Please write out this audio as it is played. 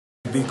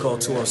B Code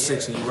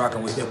 206 and you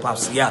rocking with Hip Hop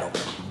Seattle.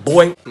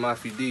 Boy.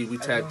 Mafia D, we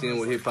tapped in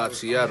with Hip Hop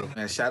Seattle.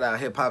 Man, shout out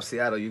Hip Hop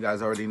Seattle. You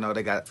guys already know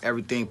they got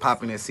everything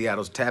popping in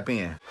Seattle. Tap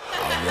in.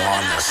 I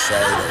wanna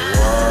say the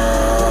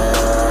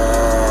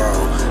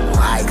world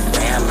like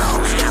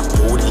Thanos.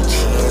 Booty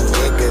chin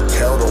nigga,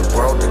 tell the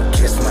world to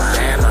kiss my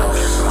Thanos.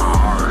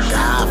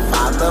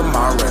 Godfather,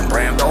 Marlon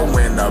Brando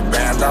in the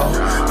bando.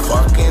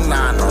 Fucking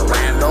on a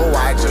rando,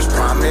 I just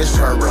promised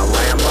her a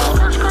Lambo.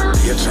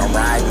 Bitch, I'm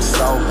riding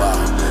solo.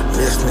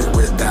 Miss me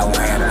with that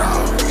Lambo.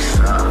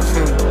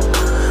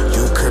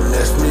 You could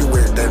miss me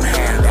with them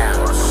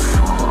handouts.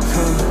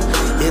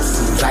 It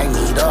seems I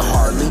need a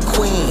Harley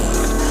Quinn.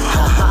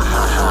 Ha ha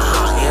ha ha ha.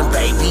 And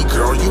baby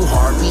girl, you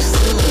hardly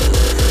seen.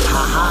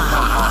 Ha ha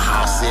ha ha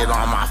ha. Sit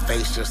on my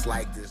face just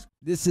like this.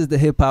 This is the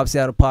Hip Hop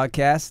Seattle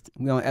podcast.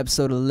 We on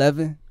episode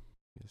 11.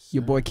 Yes,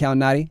 your boy Cal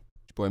Naughty. Your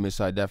boy Miss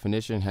High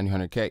Definition, Henry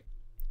Hunter Cake.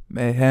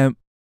 Mayhem.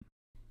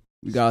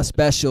 We got a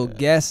special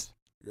guest.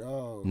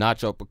 Yo.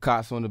 Nacho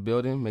Picasso in the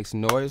building. Make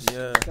some noise.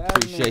 Yeah.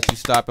 Appreciate you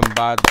stopping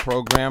by the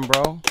program,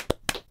 bro.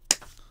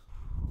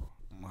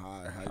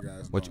 Hi, how you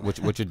guys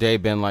What's your day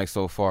been like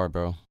so far,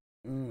 bro?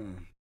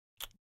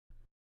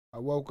 I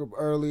woke up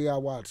early. I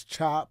watched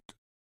Chopped.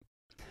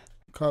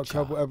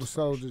 Couple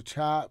episodes of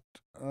Chopped.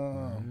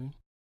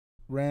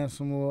 Ran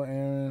some little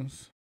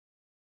errands.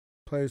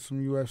 Played some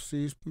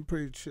UFC. It's been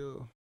pretty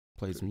chill.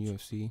 Played some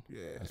UFC.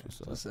 Yeah. That's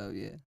what's up. What's up,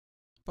 yeah.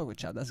 Fuck with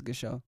Chop, that's a good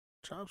show.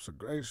 Chopped's a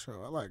great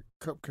show. I like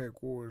Cupcake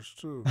Wars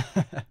too.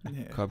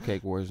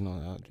 Cupcake Wars and all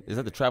that. Is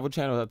that the Travel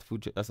Channel or is that the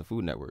Food? That's the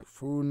Food Network.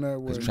 Food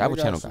Network. Because Travel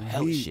They Channel got some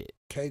hella heat. shit.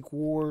 Cake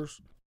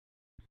Wars.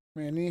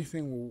 Man,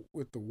 anything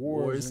with the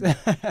wars.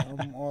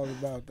 I'm all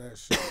about that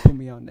shit. Put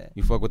me on that.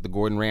 You fuck with the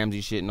Gordon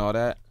Ramsay shit and all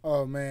that?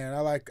 Oh man,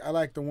 I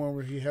like the one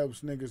where he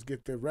helps niggas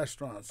get their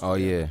restaurants. Oh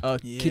yeah.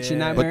 Kitchen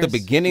Nightmares. But the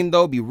beginning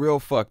though be real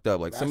fucked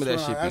up. Like some of that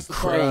That's shit right. That's be the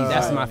part crazy.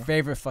 That's my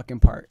favorite fucking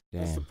part.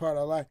 That's the Damn. part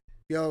I like.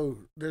 Yo,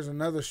 there's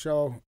another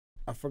show.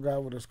 I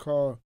forgot what it's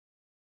called.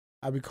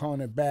 I be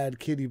calling it Bad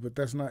Kitty, but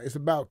that's not. It's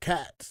about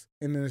cats,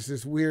 and then it's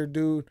this weird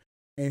dude.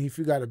 And if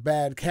you got a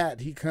bad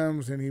cat, he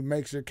comes and he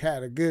makes your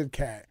cat a good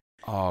cat.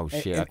 Oh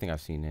shit, and I think I've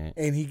seen that.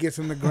 And he gets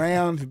on the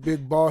ground,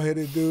 big bald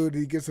headed dude.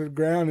 He gets on the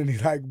ground and he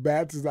like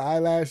bats his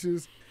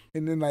eyelashes,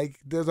 and then like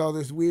does all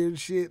this weird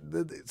shit.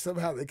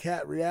 Somehow the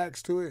cat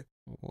reacts to it.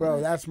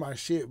 Bro, that's my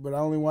shit, but I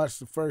only watched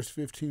the first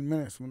 15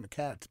 minutes when the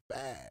cat's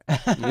bad.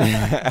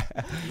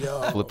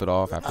 Yo, Flip it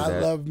off after that. I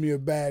love me a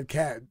bad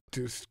cat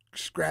to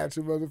scratch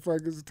a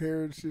motherfucker's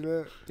tearing shit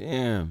up.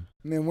 Damn.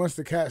 And then once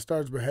the cat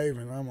starts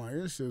behaving, I'm like,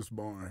 this shit's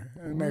boring.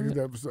 Next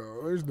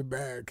episode, where's the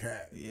bad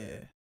cat?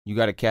 Yeah. You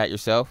got a cat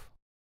yourself?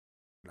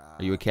 Nah,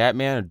 Are you a cat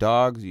man or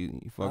dogs? You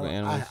fuck with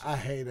animals? I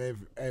hate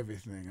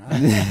everything.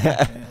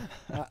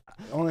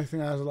 Only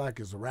thing I like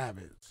is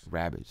rabbits.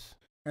 Rabbits.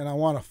 And I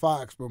want a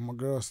fox, but my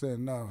girl said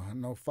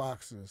no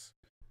foxes.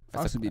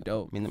 Fox would be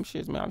dope. I mean, them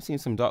shits, man. I've seen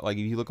some dog. Like,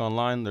 if you look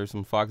online, there's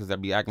some foxes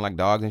that be acting like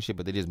dogs and shit,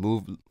 but they just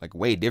move like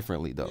way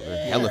differently though.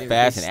 They're hella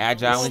fast and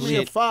agile and Me a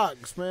shit.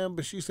 fox, man,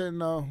 but she said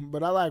no.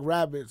 But I like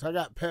rabbits. I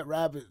got pet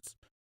rabbits.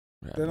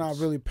 They're not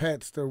really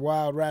pets. They're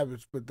wild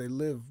rabbits, but they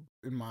live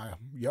in my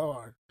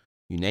yard.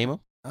 You name them?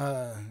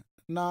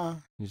 Nah.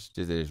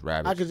 Just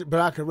rabbits.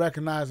 I could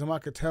recognize them. I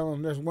could tell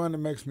them. There's one that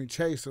makes me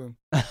chase them.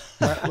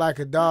 like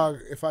a dog,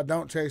 if I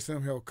don't chase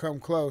him, he'll come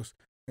close.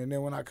 And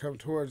then when I come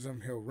towards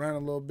him, he'll run a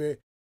little bit.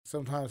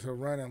 Sometimes he'll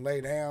run and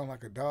lay down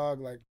like a dog.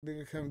 Like,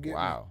 nigga, come get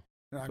me.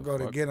 And I go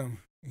to get him.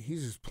 And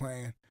he's just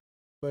playing.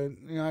 But,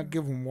 I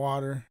give him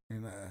water.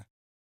 And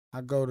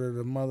I go to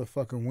the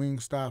motherfucking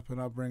Wingstop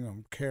and I bring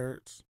him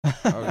carrots.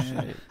 Oh,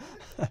 shit.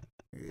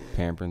 Yeah.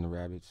 Pampering the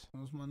rabbits.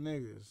 Those my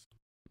niggas.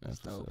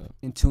 That's what's up.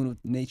 In tune with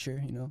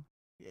nature,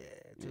 Yeah,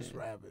 just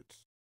rabbits.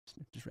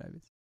 Just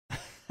rabbits.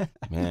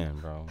 Man,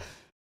 bro.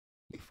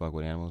 You fuck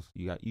with animals.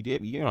 You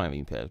don't have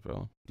any pets,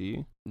 bro. Do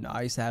you? No,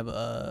 I used to have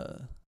I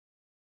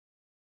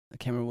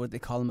can't remember what they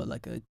call them, but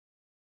like a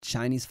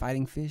Chinese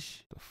fighting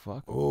fish. The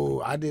fuck?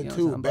 Oh, I did You know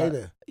too. what I'm talking Beta.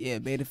 about? Yeah,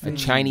 beta A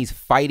fish. Chinese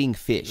fighting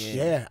fish.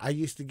 Yeah, I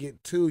used to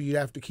get two. You'd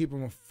have to keep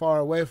them far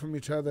away from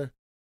each other.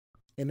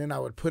 And then I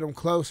would put them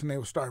close and they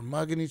would start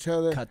mugging each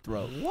other.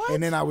 Cutthroat. What?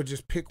 And then I would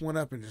just pick one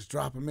up and just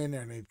drop them in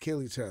there and they'd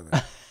kill each other.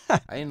 I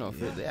didn't know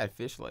if they had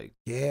fish like.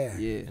 Yeah.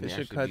 Yeah. And they This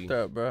shit actually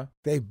cutthroat, bro.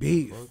 They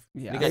beef.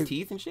 Yeah. They got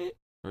teeth and shit?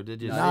 Or they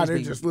just. Nah, they they're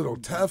just just be little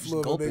tough just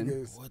little gulping.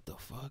 niggas. What the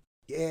fuck?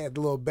 Yeah,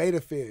 the little beta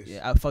fish.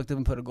 Yeah, I fucked up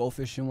and put a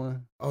goldfish in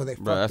one. Oh, they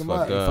Bro, fucked that's them up.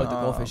 fucked He up. fucked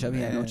the goldfish up. He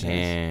had no man. chance.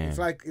 Damn. It's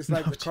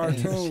like No the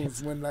chance.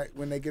 cartoons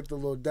when they get the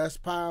little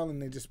dust pile and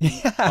they just be,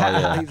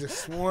 yeah. they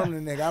just swarm the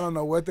nigga. I don't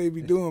know what they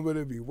be doing, but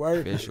it be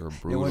working. Fish are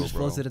And brutal, one just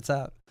bro. floats to the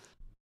top.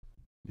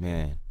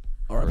 Man.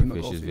 Or Or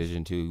fish's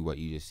vision too. What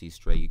you just see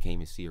straight. You can't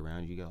even see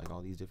around you. You got like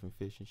all these different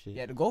fish and shit.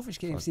 Yeah, the goldfish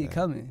can't even Fuck see it that.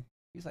 coming.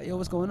 He's like, yo,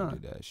 what's going Don't on?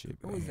 Do that shit,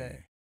 bro. What was that?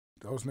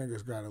 Those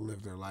niggas gotta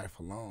live their life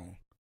alone.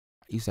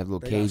 I used to have little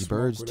They gotta caged smoke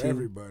birds with too.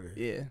 everybody.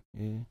 Yeah.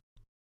 Yeah.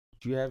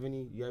 Do you have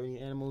any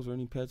animals or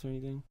any pets or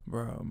anything?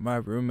 Bro, my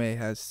roommate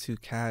has 2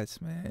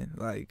 cats, man.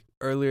 Like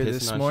earlier Pissing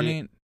this on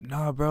morning,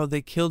 nah, bro,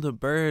 they killed a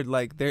bird.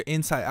 Like they're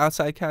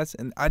outside cats,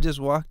 and I just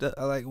walked up,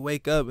 I like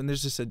wake up, and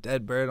there's just a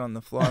dead bird on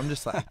the floor. I'm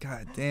just like,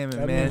 God damn it,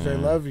 That man. means they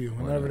love you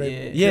whenever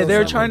they. Yeah, kill they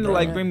were something, trying to bro.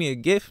 like bring me a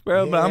gift,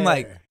 bro. But I'm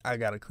like, Yeah. I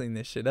gotta clean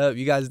this shit up.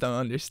 You guys don't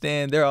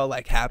understand. They're all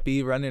like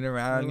happy, running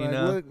around, They're you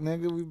like, know. Look,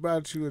 nigga, we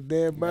brought you a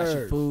dead Got your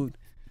bird. food.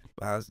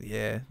 But I was,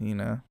 you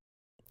know,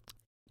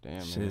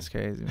 Damn, shit man. is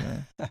crazy,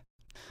 man.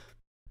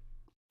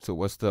 So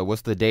what's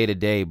the day to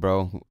day,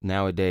 bro?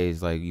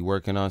 Nowadays, like you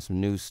working on some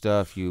new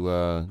stuff, you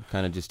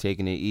kind of just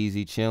taking it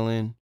easy,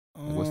 chilling.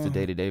 Like, what's the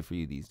day to day for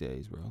you these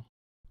days, bro?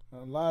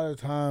 A lot of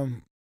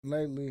time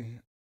lately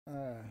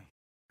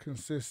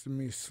consists of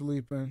me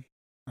sleeping.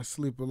 I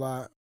sleep a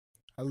lot.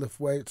 I lift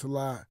weights a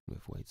lot.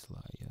 Lift weights a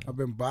lot, yeah. I've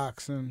been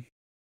boxing.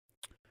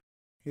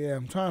 Yeah,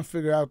 I'm trying to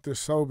figure out this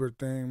sober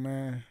thing,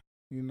 man.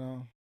 You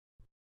know,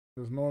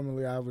 because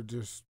normally I would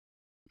just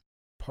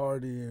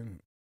party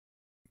and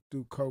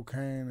do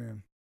cocaine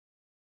and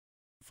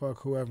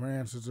fuck whoever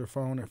answers their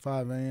phone at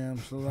 5 a.m.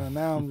 So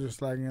now I'm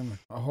just like in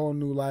a whole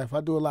new life.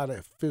 I do a lot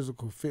of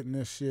physical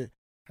fitness shit.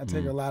 I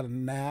take a lot of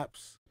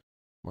naps.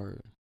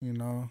 Word. You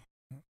know,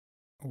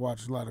 I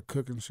watch a lot of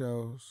cooking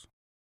shows.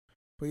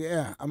 But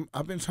yeah,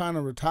 I've been trying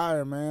to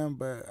retire, man,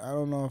 but I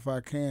don't know if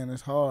I can.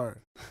 It's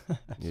hard.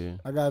 Yeah.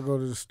 I gotta go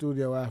to the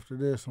studio after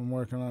this. I'm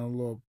working on a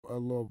little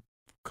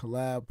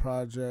collab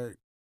project.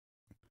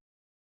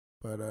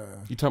 But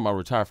You talking about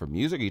retire from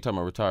music, or you talking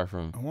about retire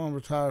from? I want to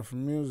retire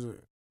from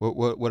music. What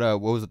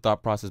was the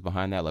thought process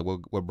behind that? Like,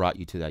 what brought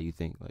you to that? You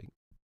think like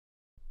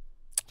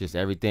just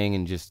everything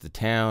and just the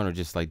town, or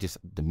just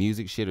the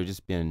music shit, or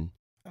just been?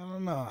 I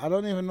don't know. I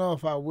don't even know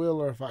if I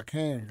will or if I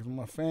can, because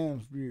my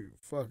fans be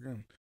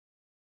fucking.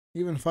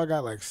 Even if I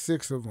got like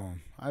 6 of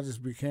them, I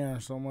just be caring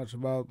so much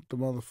about the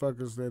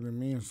motherfuckers that it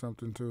means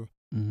something to.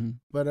 Mm-hmm.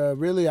 But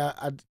really,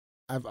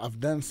 I've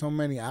done so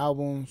many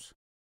albums.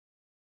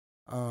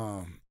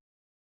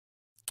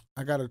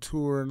 I got a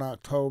tour in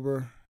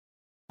October.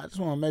 I just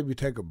want to maybe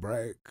take a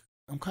break.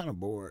 I'm kind of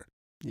bored.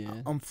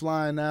 Yeah. I'm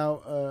flying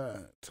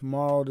out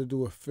tomorrow to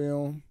do a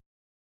film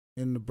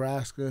in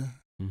Nebraska.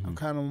 I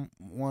kind of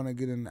want to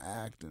get into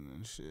acting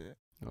and shit.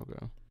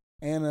 Okay.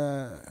 And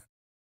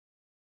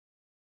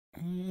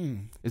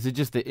Is it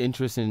just the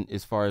interest in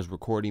as far as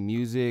recording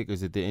music? Or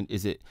is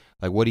it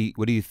like what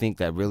do you think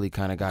that really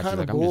kind of got you?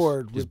 Like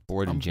bored. I'm just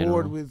bored in I'm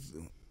general.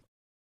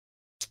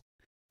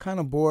 kind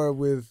of bored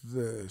with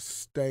the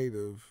state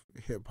of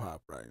hip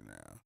hop right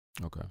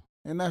now. Okay.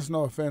 And that's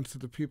no offense to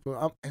the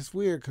people. It's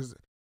weird because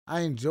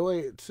I enjoy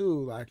it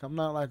too. Like, I'm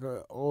not like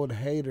an old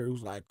hater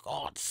who's like,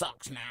 oh, it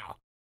sucks now.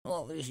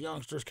 Oh, these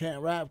youngsters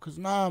can't rap. Because,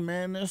 nah,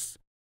 man, there's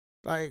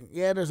like,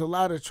 yeah, there's a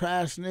lot of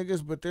trash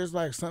niggas, but there's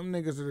like some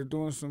niggas that are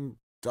doing some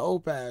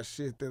dope ass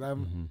shit that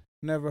I've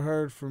never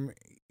heard from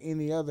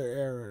any other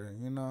era,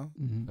 you know?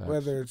 Mm-hmm.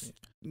 Whether it's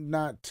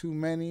not too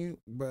many,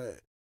 but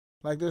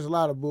like there's a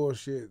lot of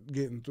bullshit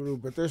getting through,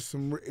 but there's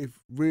some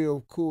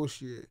real cool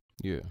shit.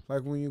 Yeah.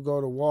 Like when you go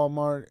to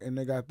Walmart and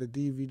they got the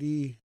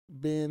DVD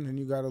bin and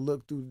you got to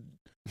look through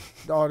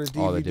all the DVDs,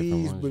 All the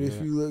different ones, but if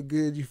yeah. you look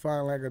good, you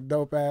find like a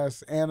dope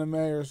ass anime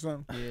or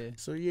something. Yeah.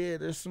 So yeah,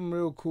 there's some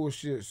real cool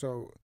shit.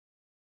 So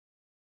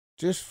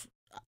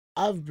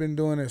I've been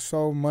doing it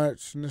so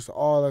much, and it's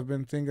all I've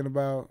been thinking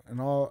about, and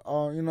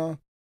all you know,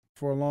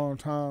 for a long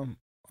time.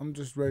 I'm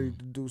just ready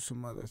to do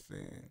some other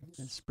things.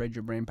 And spread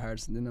your brain power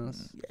to something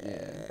else.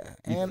 Yeah.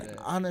 And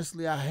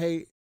honestly, I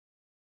hate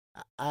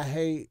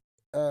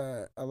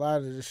a lot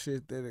of the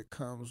shit that it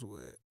comes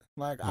with.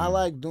 Like, I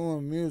like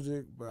doing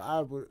music, but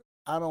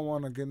I don't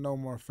want to get no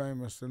more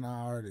famous than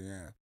I already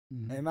am.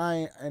 Mm-hmm.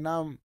 And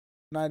I'm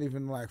not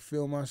even like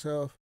feel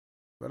myself,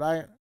 but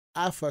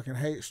I fucking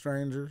hate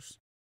strangers.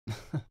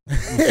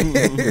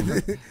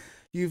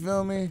 You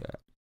feel me?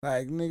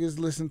 Like, niggas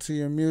listen to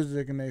your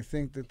music and they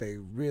think that they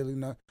really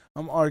know.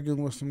 I'm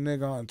arguing with some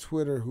nigga on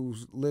Twitter who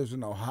lives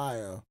in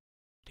Ohio.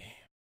 Damn.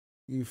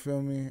 You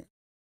feel me?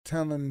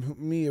 Telling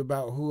me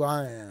about who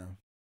I am.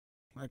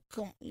 Like,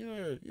 come,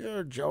 you're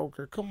a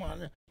joker. Come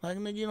on. Like,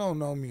 nigga, you don't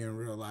know me in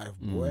real life,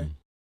 boy.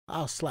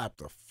 I'll slap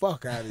the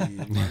fuck out of you,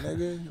 my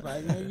nigga.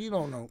 Like, nigga, you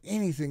don't know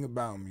anything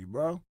about me,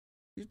 bro.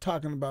 You're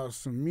talking about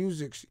some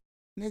music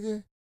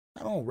nigga,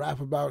 I don't rap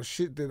about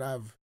shit that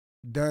I've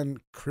done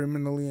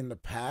criminally in the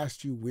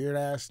past, you weird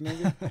ass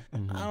nigga.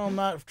 I'm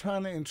not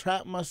trying to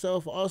entrap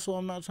myself. Also,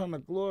 I'm not trying to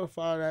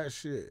glorify that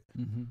shit.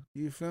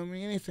 You feel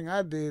me? Anything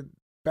I did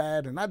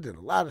bad, and I did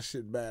a lot of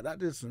shit bad. I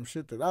did some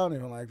shit that I don't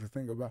even like to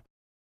think about.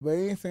 But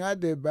anything I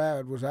did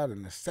bad was out of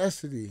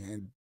necessity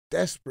and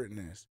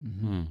desperateness.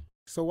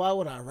 So why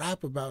would I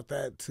rap about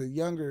that to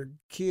younger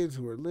kids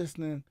who are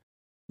listening?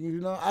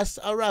 You know,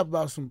 I rap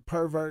about some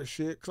pervert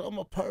shit because I'm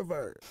a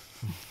pervert.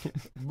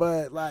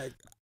 But, like,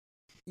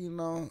 you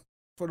know,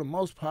 for the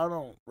most part, I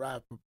don't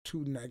rap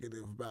too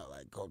negative about,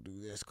 like, go do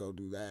this, go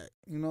do that.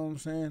 You know what I'm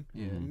saying?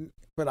 Yeah.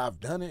 But I've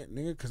done it,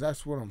 nigga, because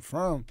that's where I'm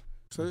from.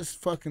 So this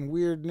fucking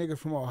weird nigga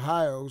from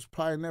Ohio who's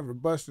probably never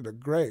busted a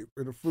grape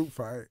in a fruit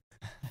fight,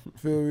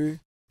 feel me,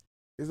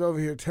 is over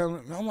here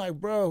telling me, I'm like,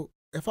 bro,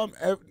 if I'm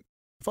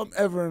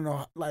ever in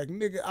Ohio, like,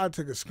 nigga, I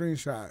took a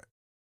screenshot.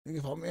 Nigga,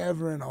 if I'm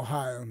ever in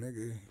Ohio,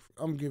 nigga,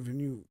 I'm giving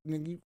you,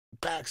 nigga, you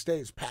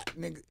backstage pack,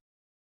 nigga.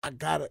 I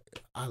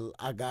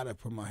gotta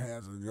put my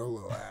hands on your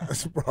little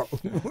ass, bro.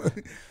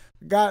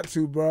 Got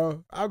to,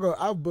 bro.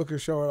 I'll book a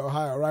show in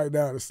Ohio right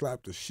now to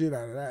slap the shit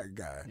out of that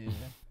guy. Yeah.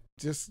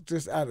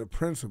 Just out of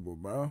principle,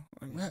 bro.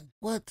 Like,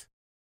 what?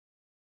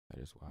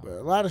 That is wild. But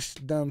a lot of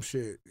dumb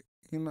shit,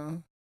 you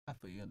know? I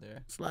put you there.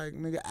 It's like,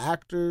 nigga,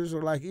 actors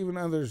or like even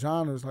other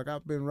genres. Like,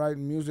 I've been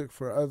writing music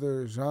for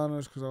other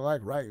genres because I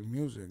like writing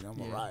music. I'm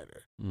a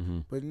writer. Mm-hmm.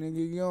 But,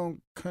 nigga,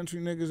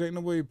 country niggas, ain't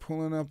nobody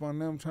pulling up on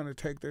them trying to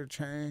take their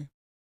chain.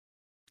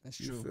 That's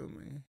You true. feel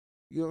me?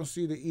 You don't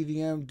see the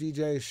EDM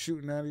DJs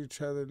shooting at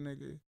each other,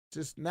 nigga.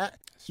 Just not.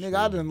 Nigga,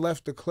 I done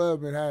left the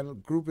club and had a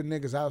group of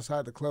niggas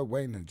outside the club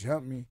waiting to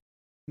jump me.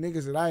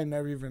 Niggas that I ain't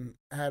never even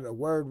had a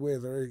word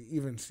with or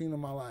even seen in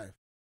my life.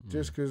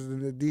 Just because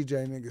the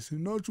DJ nigga said,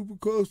 Nacho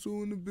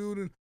Picasso in the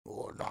building.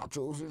 Oh,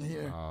 Nacho's in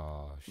here.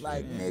 Oh, shit.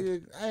 Like,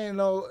 nigga,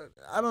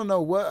 I don't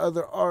know what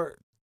other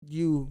art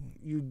you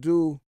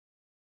do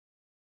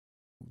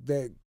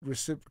that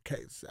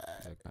reciprocates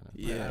that.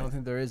 I don't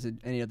think there is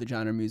any other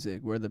genre of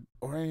music where the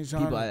Or any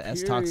genre, people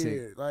as period.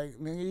 toxic. Like,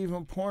 nigga,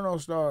 even porno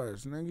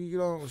stars. Nigga, you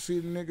don't see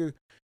the nigga,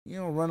 you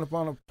don't run up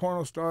on a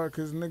porno star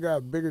because nigga got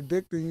a bigger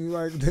dick than you.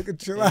 Like, nigga,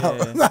 chill out.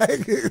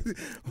 Like,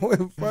 what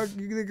the fuck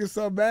you nigga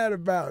so bad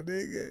about,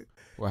 nigga?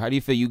 Well, how do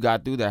you feel you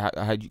got through that?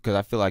 Because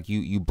I feel like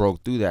you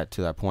broke through that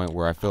to that point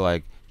where I feel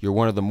like you're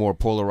one of the more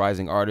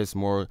polarizing artists,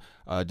 more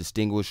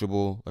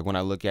distinguishable. Like when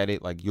I look at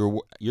it, like you're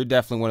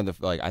definitely one of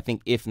the, like, I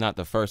think if not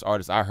the first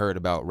artist I heard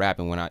about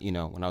rapping when I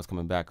was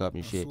coming back up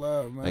and shit.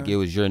 Love, man. Like it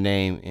was your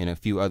name and a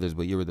few others,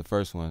 but you were the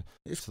first one.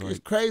 It's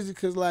like, crazy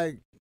because, like,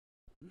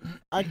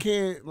 I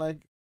can't, like,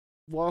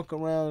 walk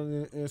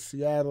around in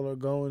Seattle or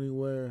go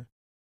anywhere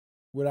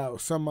without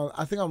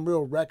I think I'm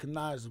real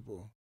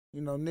recognizable.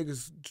 You know,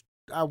 niggas,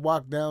 I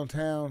walk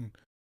downtown,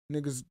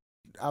 niggas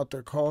out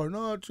their car,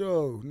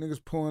 Nacho,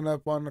 niggas pulling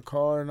up on the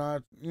car,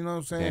 and you know what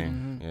I'm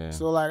saying? Damn, yeah.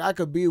 So, like, I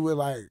could be with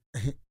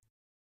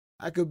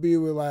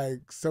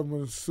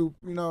someone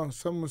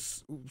someone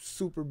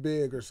super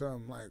big or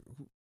something, like,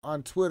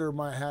 on Twitter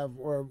might have,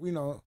 or,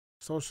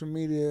 social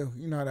media,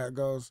 you know how that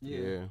goes.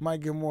 Yeah. Might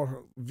get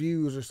more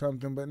views or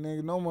something, but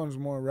nigga, no one's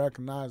more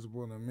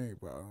recognizable than me,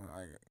 bro.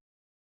 Like,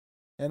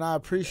 and I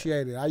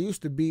appreciate it. I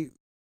used to beat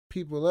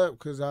people up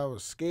because I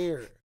was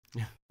scared.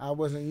 I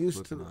wasn't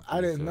used to.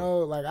 I didn't know.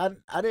 Like,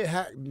 I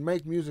didn't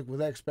make music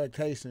with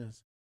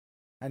expectations,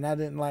 and I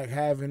didn't like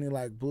have any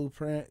like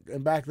blueprint.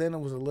 And back then, it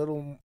was a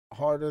little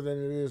harder than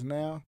it is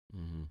now.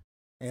 Mm-hmm.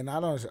 And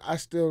I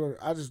just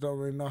don't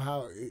really know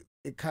how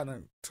it kind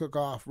of took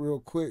off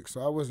real quick.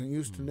 So I wasn't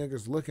used to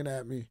niggas looking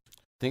at me.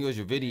 I think it was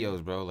your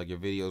videos, bro. Like your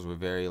videos were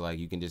very, like,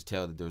 you can just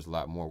tell that there was a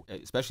lot more,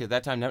 especially at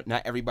that time.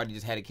 Not everybody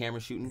just had a camera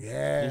shooting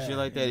and shit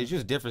like that. It's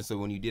just different. So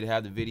when you did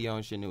have the video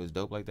and shit, and it was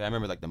dope like that. I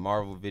remember like the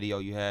Marvel video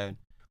you had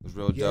was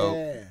real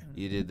dope.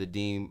 You did the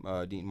Dean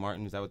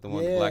Martin, is that what the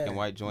one, the black and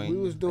white joint? We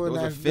was doing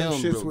like, that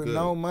shits with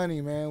no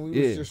money, man. We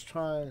was just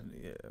trying.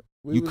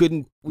 We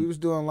was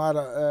doing a lot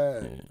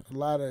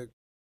of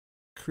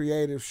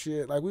creative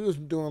shit. Like, we was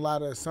doing a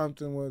lot of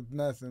something with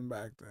nothing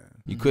back then.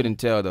 You couldn't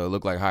tell though. It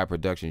looked like high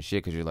production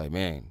shit because you're like,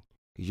 man,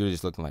 because you're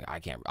just looking like I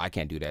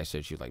can't do that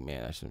shit. You're like,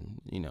 man, that's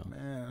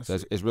Man, so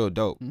it's real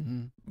dope.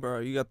 Mm-hmm. Bro,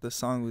 you got the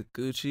song with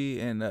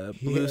Gucci and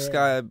Blue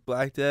Sky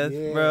Black Death,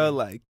 bro.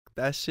 Like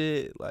that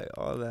shit, like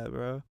all that,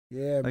 bro.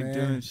 Yeah, like man.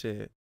 Doing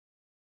shit.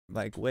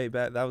 Like way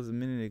back, that was a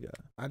minute ago.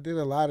 I did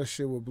a lot of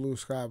shit with Blue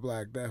Sky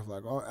Black Death.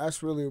 Like,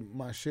 that's really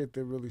my shit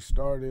that really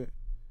started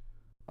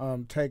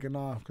taking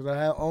off. Because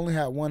I only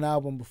had one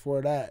album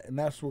before that, and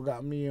that's what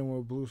got me in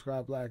with Blue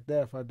Sky Black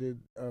Death. I did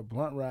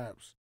Blunt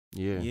Raps.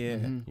 Yeah.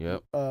 Mm-hmm.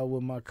 Yep.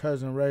 With my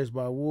cousin Raised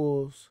by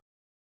Wolves.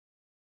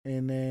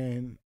 And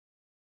then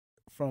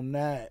from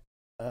that,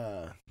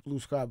 Blue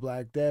Sky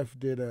Black Death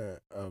did a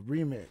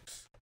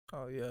remix.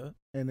 Oh, yeah.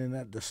 And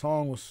then the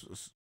song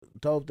was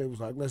dope. They was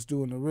like, let's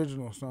do an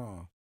original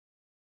song.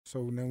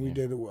 So then we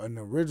did an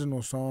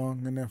original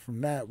song, and then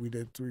from that we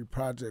did 3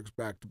 projects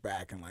back to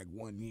back in like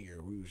 1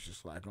 year. We was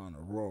just like on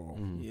a roll.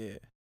 Mm-hmm. Yeah.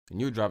 And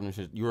you were dropping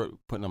shit. You were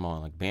putting them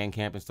on like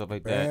Bandcamp and stuff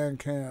like that.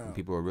 Bandcamp. And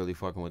people were really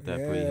fucking with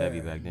that pretty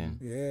heavy back then.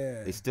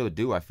 Yeah. They still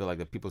do. I feel like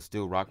the people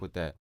still rock with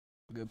that.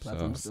 Good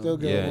platform. Still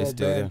get a little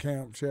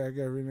Bandcamp check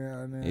every now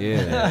and then.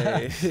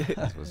 Yeah.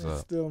 That's what's up.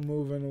 Still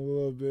moving a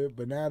little bit,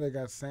 but now they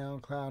got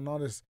SoundCloud and all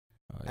this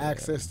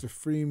access to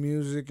free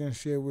music and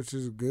shit, which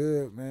is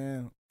good,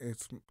 man.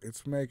 It's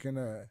making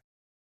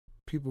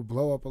people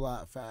blow up a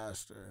lot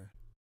faster.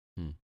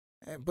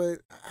 But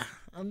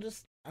I'm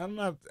just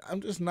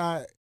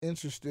not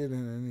interested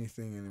in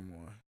anything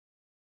anymore.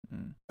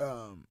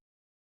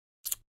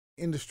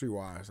 Industry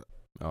wise.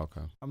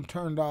 Okay. I'm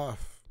turned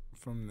off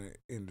from the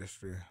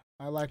industry.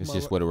 I like it's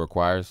just what it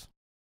requires.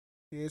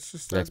 Yeah, it's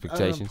just the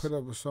expectations. I done put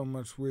up with so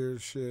much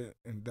weird shit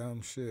and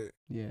dumb shit.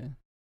 Yeah.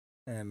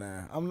 And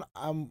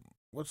I'm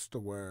what's the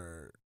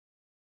word?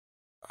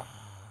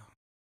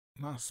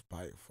 not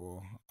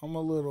spiteful. I'm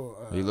a little.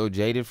 Are you a little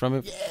jaded from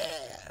it?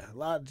 Yeah, a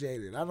lot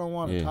jaded. I don't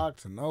want to Yeah. talk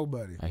to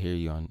nobody. I hear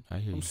you.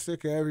 I'm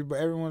sick of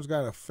everybody. Everyone's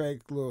got a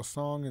fake little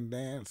song and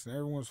dance, and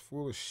everyone's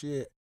full of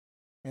shit.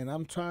 And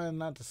I'm trying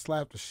not to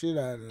slap the shit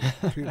out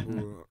of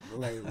people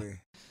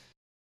lately.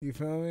 You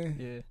feel me?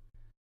 Yeah.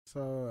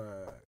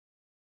 So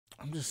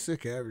I'm just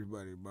sick of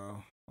everybody,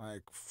 bro.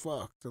 Like,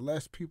 fuck. The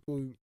less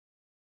people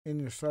in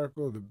your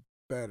circle, the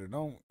better.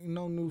 Don't,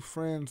 no new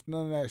friends,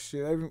 none of that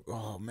shit.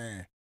 Oh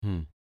man,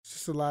 it's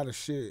just a lot of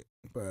shit.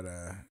 But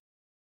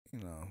you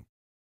know,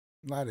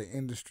 a lot of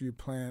industry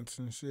plants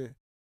and shit.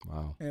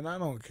 Wow. And I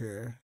don't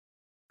care,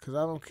 cause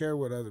I don't care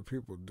what other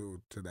people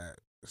do to that,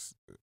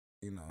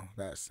 you know,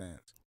 that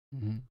sense.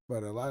 Mm-hmm.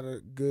 But a lot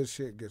of good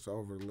shit gets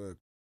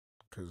overlooked,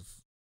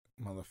 cause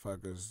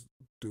motherfuckers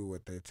do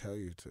what they tell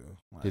you to.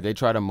 Like, Did they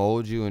try to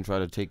mold you and try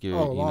to take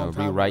your,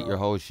 rewrite your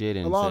whole shit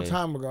and a long say,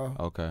 time ago?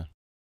 Okay.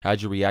 How'd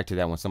you react to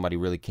that when somebody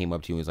really came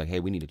up to you and was like, "Hey,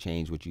 we need to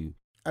change what you've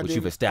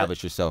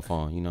established yourself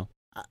on," you know?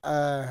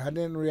 I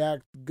didn't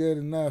react good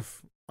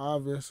enough,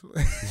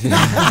 obviously.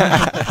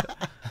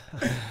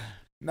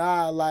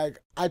 Nah, like,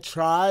 I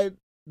tried.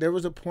 There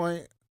was a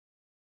point,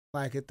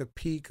 like, at the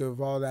peak of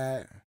all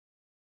that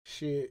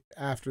shit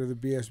after the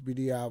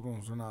BSBD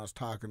albums, when I was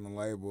talking to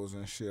labels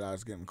and shit, I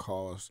was getting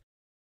calls,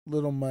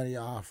 little money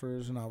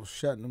offers, and I was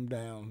shutting them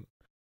down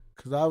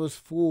because I was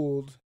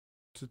fooled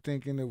to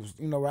thinking it was,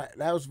 you know, right.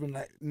 That was when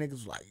like, niggas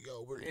was like,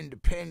 yo, we're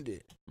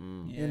independent.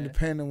 Yeah.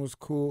 Independent was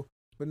cool,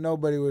 but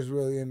nobody was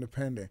really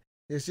independent.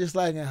 It's just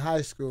like in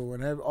high school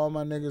when all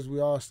my niggas, we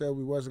all said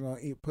we wasn't going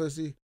to eat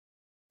pussy.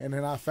 And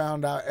then I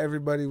found out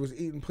everybody was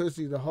eating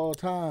pussy the whole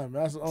time.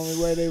 That's the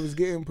only way they was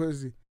getting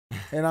pussy.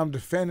 And I'm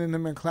defending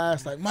them in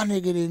class like, my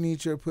nigga didn't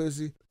eat your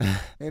pussy.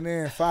 And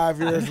then 5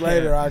 years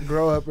later, I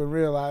grow up and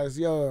realize,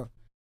 yo,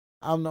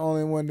 I'm the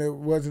only one that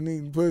wasn't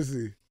eating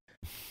pussy.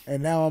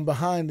 And now I'm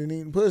behind in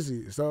eating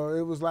pussy. So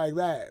it was like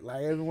that.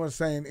 Like everyone's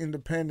saying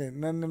independent.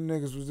 None of them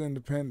niggas was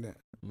independent.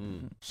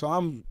 So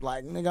I'm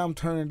like, nigga, I'm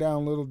turning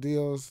down little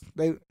deals.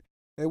 It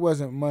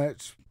wasn't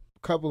much. A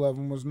couple of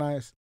them was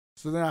nice.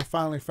 So then I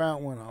finally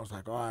found one. I was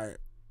like, all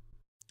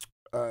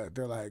right.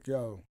 They're like,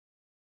 yo,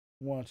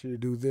 I want you to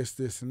do this,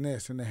 this, and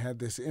this. And they had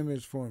this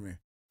image for me.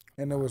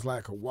 And it was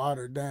like a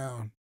watered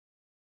down.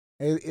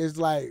 It's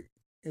like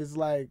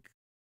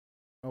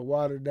a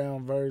watered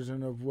down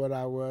version of what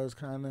I was,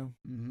 kind of.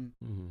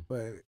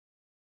 But,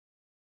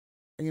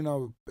 you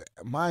know,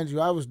 mind you,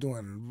 I was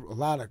doing a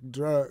lot of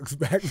drugs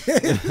back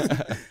then.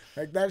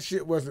 Like, that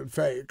shit wasn't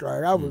fake.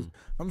 Like,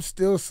 I'm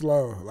still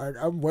slow. Like,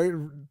 I'm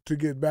waiting to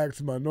get back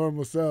to my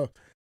normal self.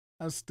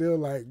 I'm still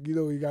like, you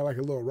know, you got like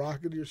a little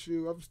rock in your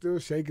shoe. I'm still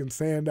shaking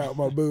sand out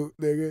my boot,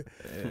 nigga.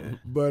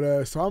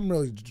 But, so I'm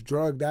really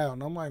drugged out.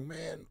 And I'm like,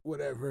 man,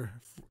 whatever.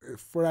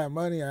 For that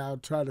money, I'll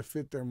try to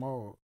fit their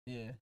mold.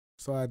 Yeah.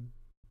 So I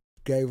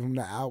gave them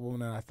the album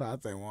that I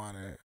thought they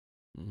wanted,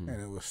 and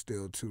it was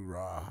still too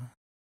raw.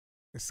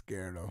 It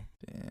scared them.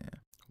 Damn.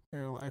 They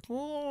were like,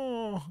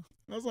 "Oh,"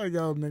 I was like,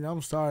 "Yo, nigga,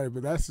 I'm sorry,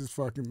 but that's as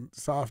fucking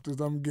soft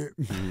as I'm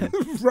getting,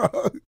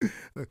 bro."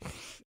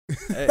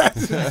 Hey,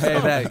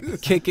 that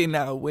kicking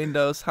out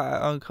windows high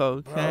on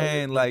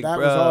cocaine, bro, like, that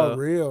bro, was all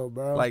real,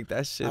 bro. Like that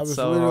I shit's was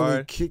so literally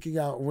hard. kicking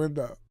out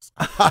windows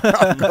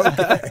on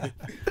cocaine,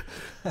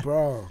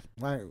 bro.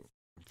 Like,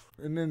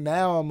 and then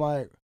now I'm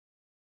like.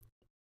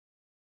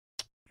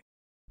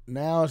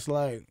 Now it's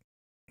like,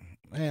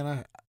 man,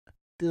 I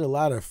did a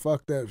lot of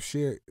fucked up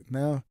shit.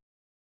 Now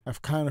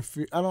I've kind of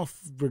I don't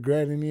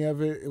regret any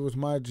of it. It was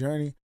my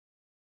journey,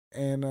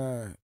 and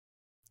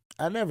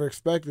I never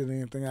expected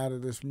anything out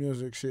of this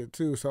music shit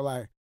too. So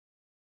like,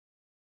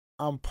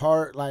 I'm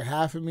like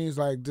half of me is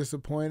like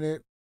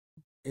disappointed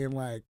in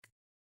like,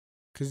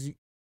 cause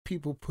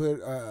people put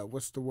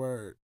what's the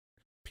word?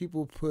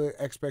 People put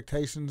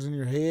expectations in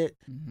your head.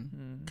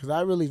 Because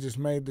I really just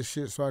made the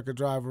shit so I could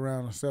drive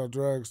around and sell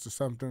drugs to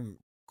something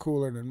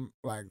cooler than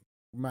like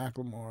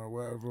Macklemore or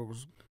whatever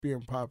was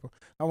being popular.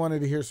 I wanted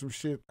to hear some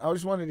shit. I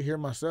just wanted to hear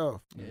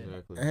myself. Yeah.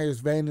 Exactly. And hey,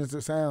 as vain as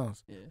it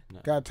sounds.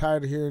 Yeah. Got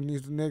tired of hearing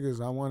these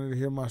niggas. I wanted to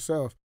hear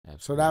myself.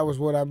 Absolutely. So that was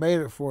what I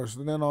made it for.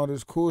 So then all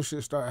this cool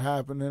shit started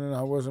happening and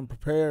I wasn't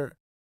prepared.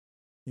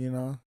 You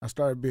know, I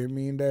started being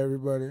mean to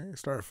everybody.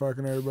 Started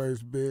fucking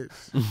everybody's bitch.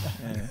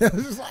 It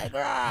was just like,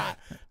 I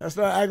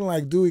started acting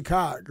like Dewey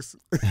Cox.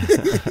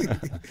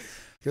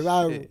 Because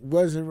I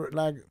wasn't,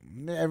 like,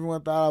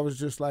 everyone thought I was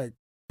just, like,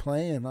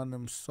 playing on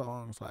them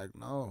songs. Like,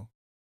 no,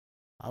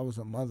 I was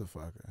a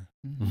motherfucker.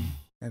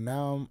 And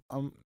now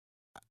I'm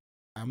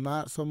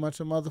not so much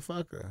a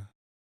motherfucker.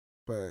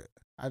 But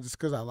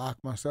because I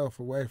locked myself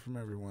away from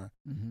everyone.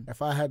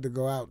 If I had to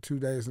go out 2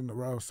 days in a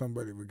row,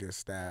 somebody would get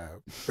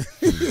stabbed.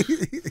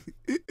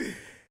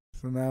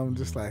 So now I'm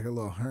just like a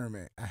little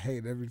hermit. I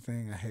hate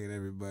everything. I hate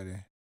everybody.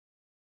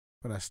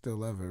 But I still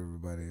love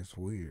everybody. It's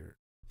weird.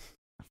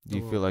 Do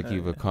you feel like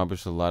you've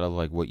accomplished a lot of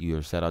like what you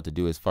were set out to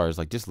do as far as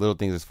like just little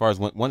things? As far as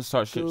once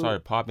shit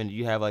started popping, do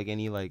you have like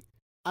any like?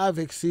 I've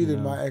exceeded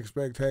my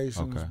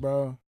expectations,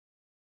 bro.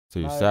 So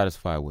you're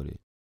satisfied with it?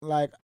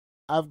 Like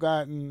I've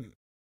gotten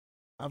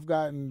I've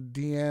gotten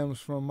DMs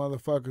from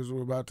motherfuckers who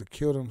were about to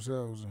kill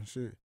themselves and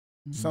shit.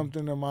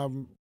 Something in my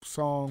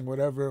song,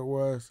 whatever it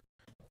was,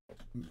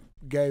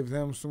 gave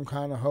them some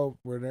kind of hope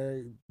where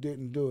they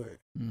didn't do it.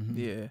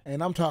 Yeah.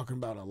 And I'm talking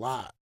about a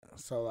lot.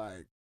 So,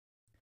 like,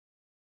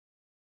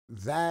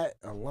 that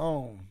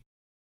alone,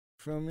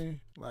 feel me?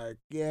 Like,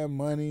 yeah,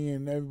 money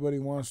and everybody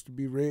wants to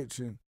be rich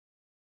and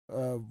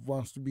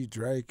wants to be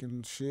Drake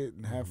and shit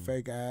and have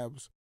fake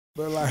abs.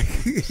 But, like,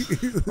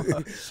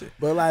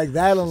 but, like,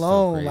 that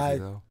alone, crazy, like,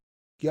 though.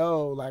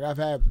 yo, like, I've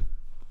had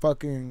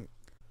fucking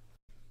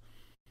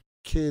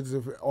kids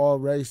of all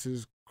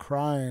races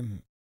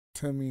crying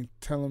to me,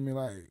 telling me,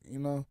 like, you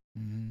know,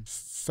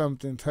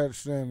 something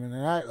touched them, and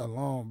that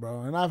alone,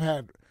 bro. And I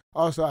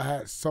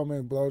had so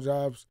many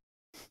blowjobs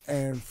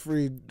and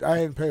free. I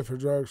hadn't paid for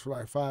drugs for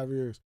like 5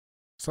 years,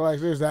 so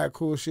like there's that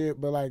cool shit.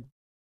 But like,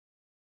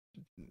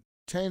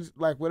 change,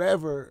 like,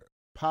 whatever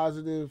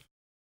positive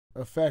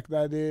effect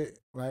I did,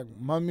 like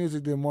my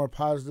music did more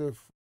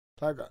positive.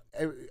 Like,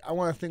 I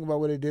want to think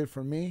about what it did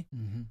for me,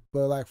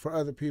 but like for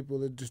other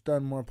people, it just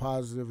done more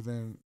positive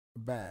than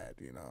bad,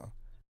 you know.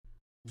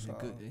 So,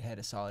 It had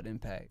a solid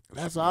impact.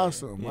 that's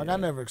awesome. Like, I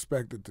never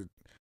expected to.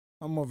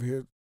 I'm over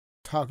here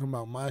talking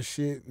about my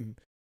shit and,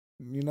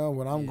 you know,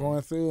 what I'm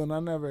going through, and I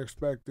never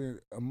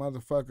expected a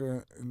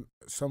motherfucker in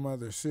some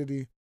other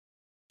city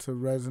to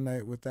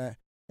resonate with that.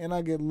 And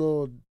I get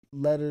little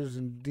letters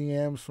and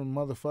DMs from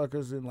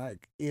motherfuckers in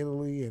like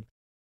Italy, and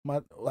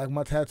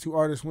my tattoo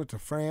artist went to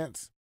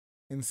France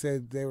and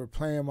said they were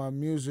playing my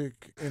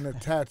music in a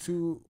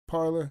tattoo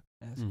parlor.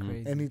 That's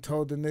crazy. And he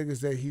told the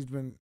niggas that he's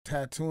been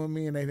tattooing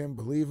me, and they didn't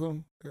believe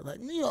him. They're like,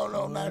 you don't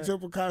know Nacho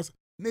Picasso.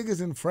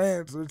 Niggas in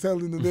France are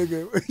telling the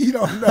nigga, you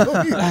don't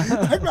know me.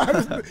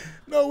 Like,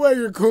 no way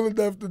you're cool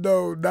enough to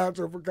know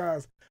Nacho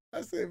Picasso.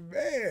 I said,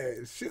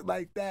 man, shit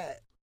like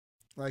that.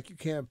 Like, you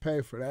can't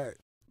pay for that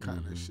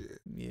kind of shit.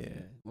 Yeah.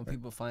 When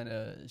people find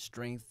a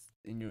strength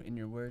in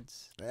your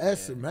words.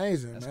 That's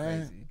amazing, that's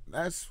man. crazy.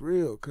 That's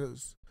real,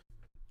 cause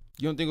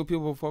You don't think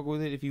people will fuck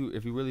with it if you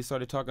really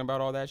started talking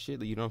about all that shit?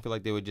 That you don't feel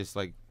like they would just,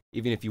 like,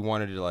 even if you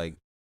wanted to, like,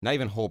 not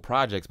even whole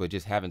projects, but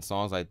just having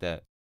songs like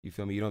that. You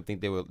feel me? You don't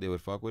think they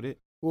would fuck with it?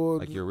 well,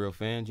 Like, you're real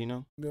fans, you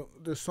know?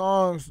 the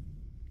songs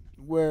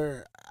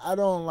where I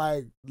don't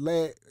like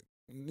let,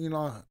 you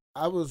know,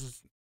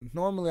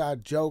 normally I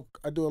joke.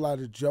 I do a lot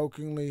of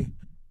jokingly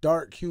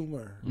dark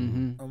humor.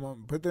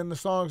 But then the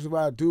songs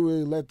where I do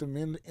really let them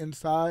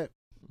inside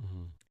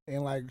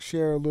and like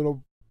share a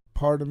little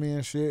part of me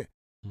and shit.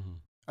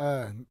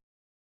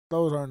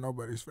 Those aren't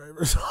nobody's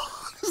favorite songs.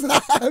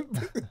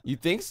 You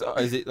think so?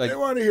 Or is it like they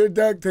want to hear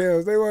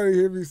DuckTales? They want to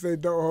hear me say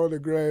 "Don't hold a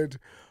grudge,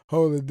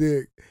 hold a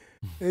dick."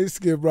 They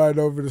skip right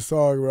over the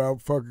song where I'm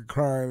fucking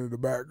crying in the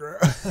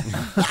background.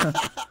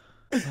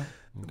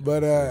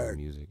 But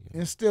music,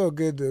 it's still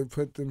good to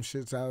put them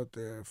shits out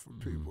there for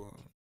people.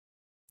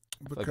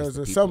 like Because it's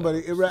the if people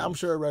somebody, that I'm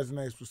sure it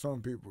resonates with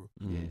some people.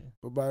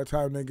 But by the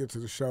time they get to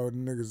the show, the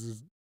niggas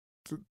is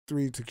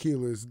 3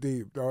 tequilas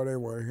deep. All they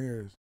want to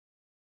hear is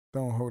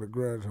 "Don't hold a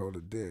grudge, hold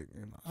a dick."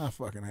 You know, I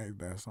fucking hate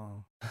that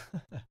song.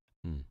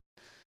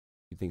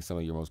 You think some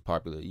of your most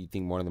popular, you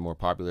think one of the more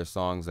popular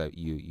songs that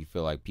you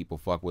feel like people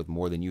fuck with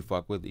more than you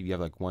fuck with? If you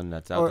have like one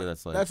that's out there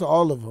that's like. That's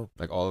all of them.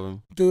 Like all of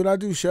them? Dude, I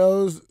do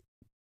shows.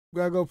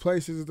 I go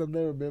places I've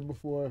never been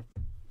before.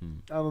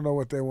 I don't know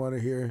what they want to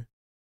hear.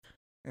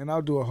 And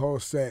I'll do a whole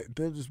set.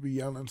 They'll just be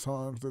yelling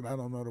songs that I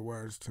don't know the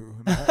words to.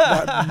 And I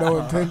got no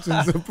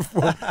intentions of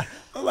performing.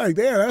 I'm like,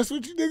 damn, that's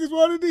what you niggas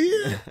wanted to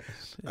hear?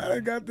 I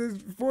done got this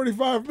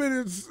 45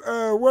 minutes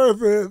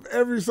worth of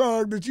every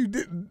song that you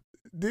didn't.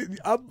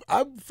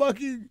 I'm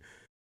fucking,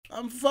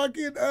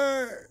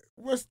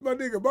 what's my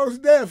nigga,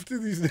 most deaf to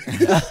these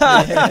niggas.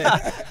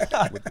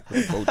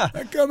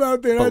 I come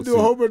out there and I do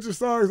a whole bunch of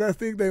songs I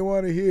think they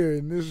want to hear,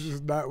 and this is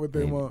just not what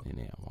they want. And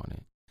they don't want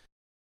it.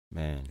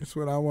 Man. It's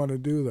what I want to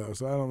do, though,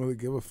 so I don't really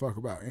give a fuck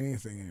about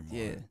anything anymore.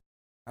 Yeah.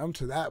 I'm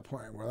to that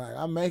point where, like,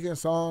 I'm making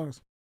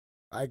songs.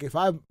 Like, if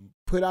I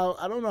put out,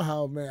 I don't know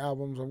how many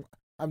albums,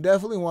 I'm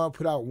definitely want to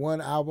put out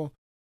one album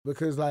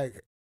because,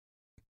 like,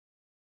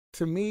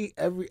 to me,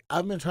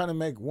 I've been trying to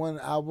make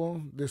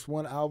this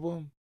one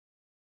album,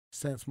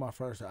 since my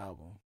first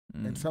album.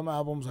 And some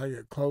albums I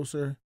get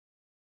closer,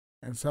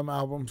 and some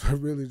albums are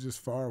really just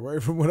far away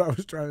from what I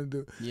was trying to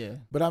do. Yeah.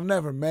 But I've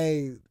never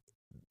made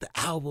the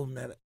album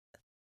that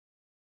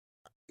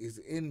is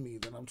in me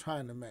that I'm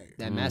trying to make.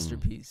 That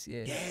masterpiece,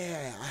 yeah.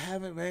 Yeah, I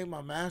haven't made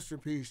my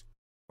masterpiece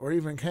or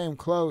even came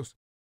close,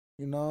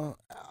 you know.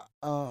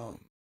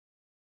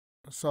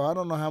 So I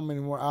don't know how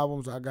many more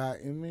albums I got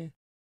in me,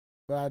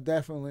 but I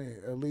definitely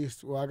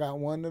I got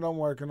one that I'm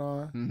working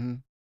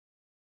on.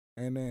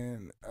 And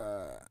then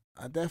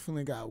I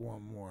definitely got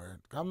one more.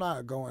 I'm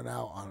not going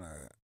out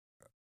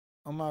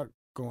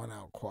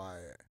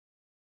quiet.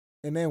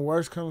 And then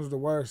worst comes to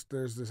worst,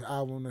 there's this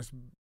album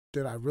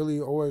that I really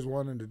always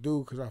wanted to do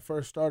because I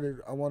first started,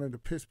 I wanted to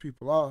piss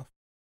people off.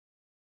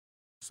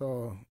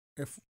 So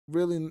if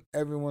really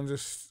everyone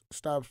just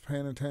stops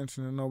paying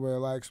attention and nobody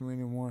likes me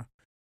anymore,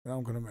 And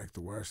I'm gonna make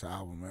the worst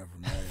album ever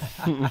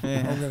made.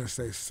 I'm gonna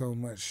say so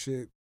much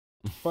shit.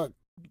 Fuck,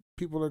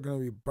 people are gonna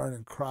be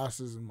burning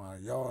crosses in my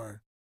yard.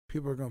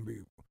 People are gonna be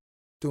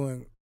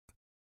doing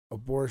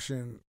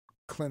abortion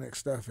clinic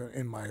stuff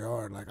in my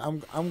yard. Like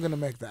I'm gonna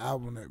make the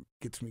album that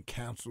gets me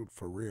canceled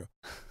for real.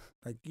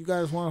 Like, you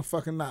guys want to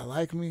fucking not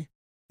like me?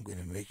 I'm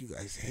gonna make you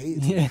guys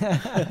hate me.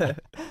 Yeah.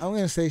 I'm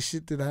gonna say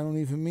shit that I don't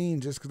even mean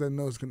just because I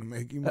know it's gonna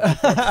make you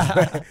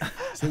motherfuckers mad.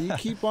 So you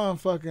keep on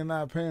fucking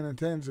not paying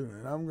attention,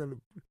 and I'm gonna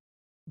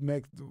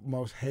make the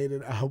most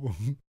hated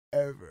album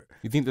ever.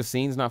 You think the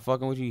scene's not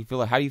fucking with you? You feel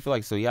like, how do you feel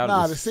like Seattle?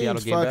 Nah, the Seattle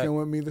scene's getting back? fucking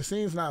with me. The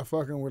scene's not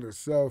fucking with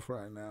itself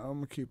right now. I'm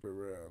gonna keep it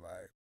real.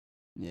 Like,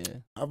 Yeah.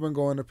 I've been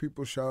going to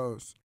people's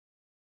shows.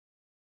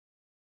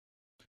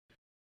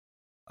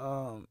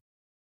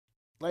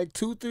 Like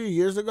 2-3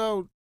 years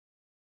ago,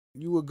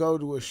 you would go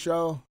to a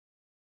show,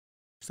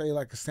 say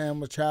like a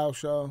Sam LaChow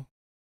show,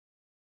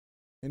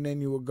 and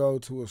then you would go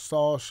to a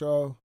Saul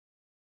show,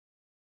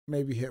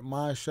 maybe hit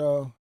my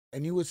show,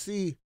 and you would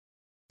see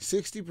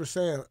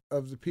 60%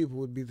 of the people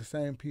would be the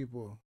same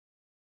people.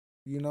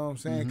 You know what I'm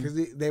saying? Because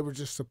they were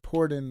just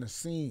supporting the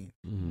scene.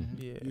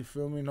 Yeah. You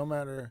feel me? No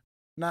matter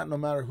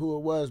who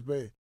it was,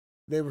 but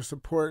they were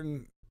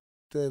supporting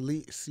the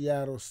elite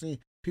Seattle scene.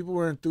 People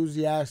were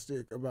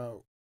enthusiastic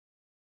about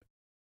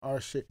our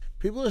shit.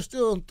 People are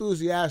still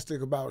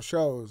enthusiastic about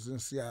shows in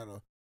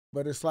Seattle,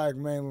 but it's like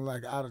mainly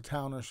like out of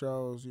towner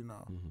shows, you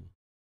know.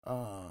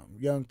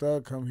 Young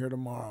Thug come here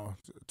tomorrow.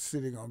 The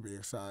city gonna be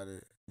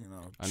excited, you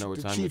know. I know what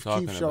the time Chief you're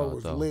talking Keef show about,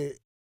 was though. lit.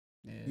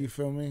 Yeah. You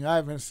feel me? I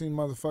haven't seen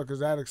motherfuckers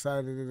that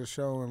excited at a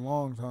show in a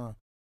long time.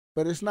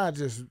 But it's not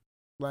just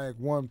like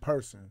one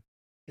person.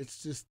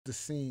 It's just the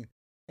scene.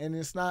 And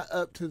it's not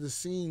up to the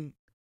scene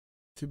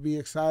to be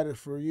excited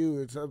for you.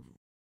 It's up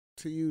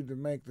to you to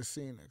make the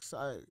scene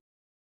excited.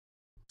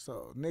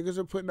 So niggas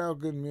are putting out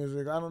good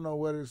music. I don't know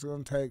what it's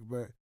gonna take,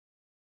 but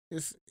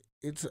it's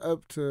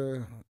up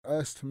to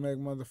us to make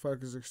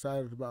motherfuckers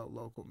excited about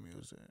local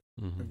music.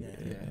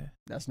 Yeah.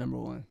 That's number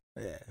one.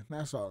 Yeah,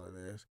 that's all it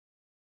is.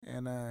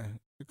 And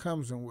it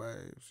comes in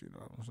waves, you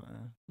know what I'm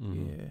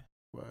saying? Yeah.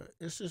 But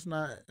it's just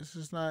not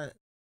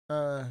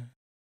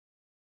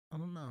I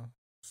don't know.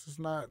 It's just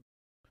not,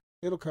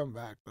 it'll come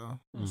back though.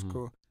 It's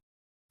cool.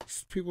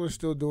 People are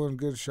still doing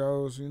good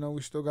shows. You know,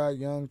 we still got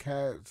young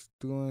cats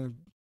doing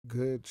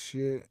good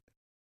shit.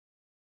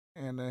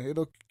 And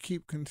it'll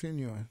keep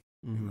continuing,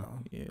 you know?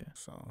 Yeah.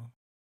 So,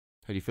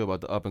 How do you feel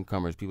about the up and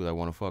comers, people that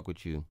want to fuck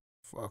with you?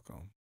 fuck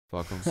them.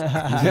 Fuck them.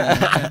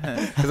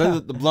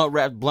 Because the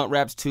blunt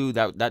raps too.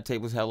 That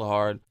tape was hella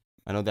hard.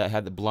 I know that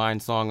had the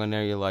Blind song on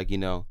there. You're like, you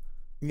know,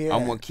 Yeah.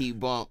 I'm gonna keep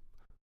bump.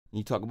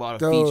 You talk about a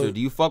Dude. feature.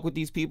 Do you fuck with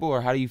these people,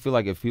 or how do you feel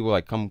like if people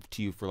like come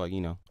to you for like, you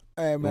know,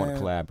 Hey, they want man,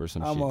 to collab or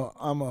some shit?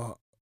 I'm a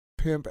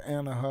pimp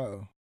and a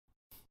hoe.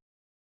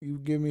 You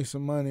give me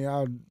some money,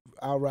 I'll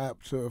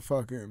rap to a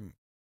fucking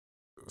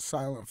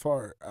silent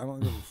fart. I don't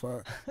give a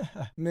fuck.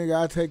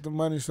 Nigga, I take the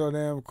money so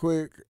damn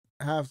quick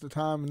half the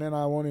time, and then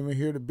I won't even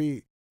hear the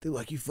beat. They're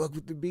like, you fuck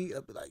with the beat?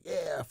 I'll be like,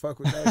 yeah, I fuck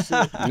with that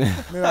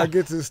shit. Then I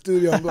get to the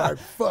studio, I'm like,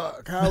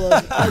 fuck,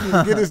 I need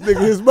to get this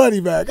nigga his money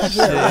back.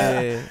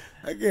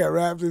 I can't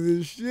rap to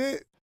this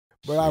shit,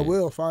 but I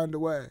will find a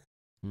way.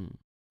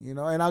 You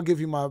know, and I'll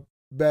give you my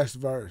best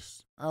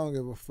verse. I don't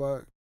give a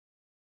fuck,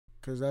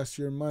 because that's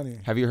your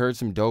money. Have you heard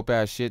some dope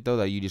ass shit though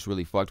that you just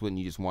really fucked with and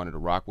you just wanted to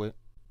rock with?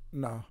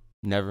 No.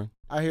 Never.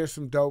 I hear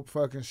some dope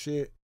fucking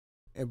shit,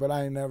 but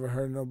I ain't never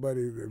heard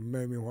nobody that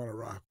made me want to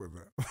rock with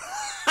them.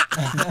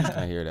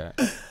 I hear that.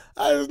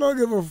 I just don't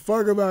give a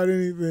fuck about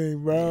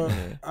anything, bro.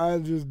 Yeah. I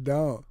just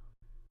don't.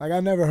 Like, I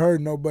never heard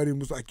nobody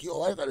was like,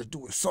 yo, I gotta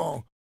do a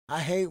song. I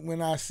hate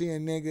when I see a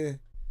nigga,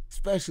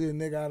 especially a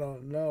nigga I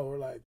don't know, or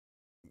like,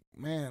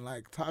 man,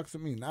 like, talk to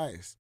me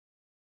nice.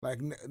 Like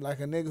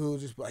a nigga who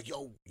just be like,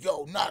 yo,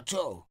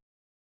 Nacho,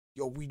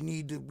 yo, we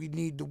need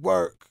to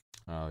work.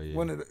 Oh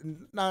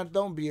yeah.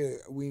 Don't be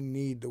we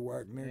need to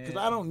work, nigga. Cause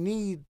I don't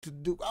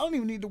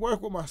even need to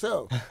work with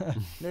myself.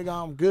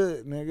 Nigga, I'm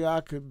good. Nigga,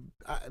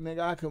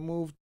 I could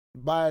move,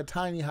 buy a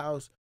tiny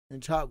house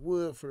and chop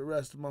wood for the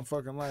rest of my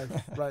fucking life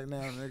right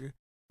now, nigga.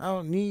 I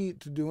don't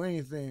need to do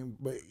anything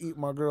but eat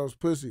my girl's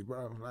pussy,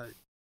 bro. Like,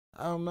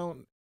 I don't know.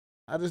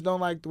 I just don't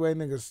like the way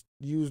niggas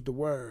use the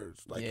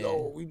words. Like,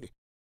 yo,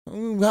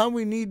 how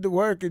we need to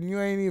work and you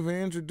ain't even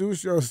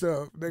introduce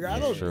yourself. Nigga, I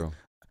don't, true.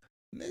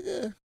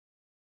 Nigga.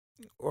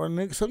 Or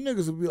some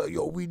niggas will be like,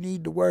 yo, we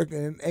need to work,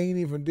 and ain't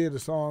even did a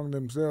song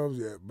themselves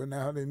yet, but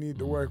now they need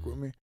to work with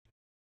me.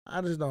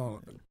 I just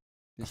don't.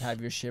 Just have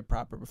your shit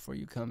proper before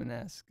you come and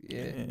ask.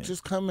 Yeah.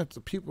 Just come at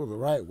the people the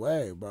right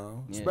way,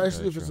 bro. Yeah,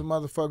 especially if true. it's a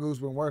motherfucker who's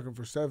been working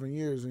for 7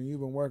 years and you've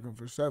been working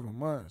for 7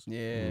 months.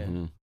 Yeah.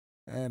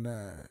 And It's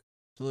a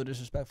little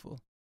disrespectful.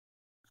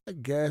 I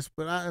guess,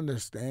 but I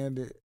understand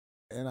it.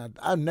 And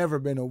I've never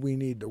been a we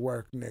need to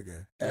work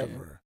nigga,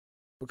 ever.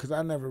 Because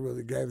I never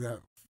really gave that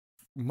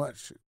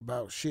much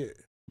about shit.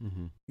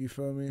 You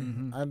feel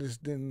me? I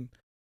just didn't.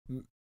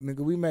 Nigga,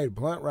 we made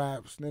blunt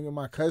raps. Nigga,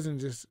 my cousin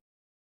just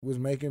was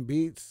making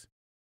beats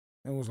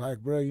and was like,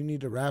 bro, you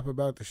need to rap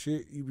about the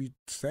shit you be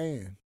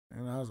saying.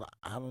 And I was like,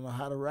 I don't know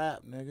how to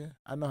rap, nigga.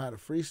 I know how to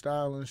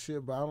freestyle and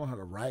shit, but I don't know how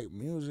to write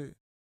music.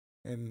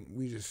 And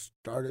we just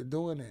started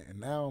doing it. And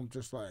now I'm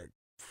just like,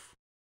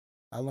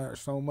 I learned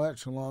so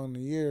much along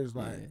the years.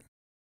 Like,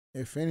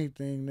 if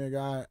anything,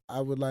 nigga,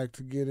 I would like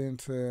to get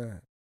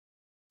into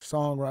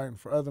songwriting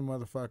for other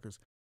motherfuckers.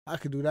 I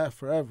could do that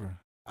forever.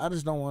 I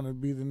just don't want to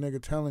be the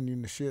nigga telling you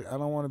the shit. I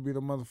don't want to be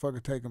the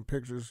motherfucker taking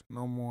pictures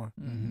no more.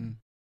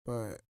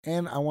 Mm-hmm.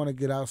 And I want to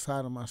get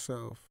outside of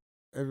myself.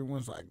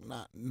 Everyone's like,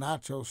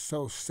 Nacho's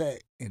so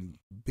set and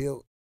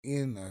built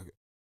in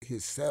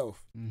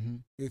himself. Mm-hmm.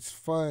 It's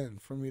fun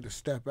for me to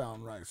step out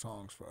and write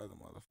songs for other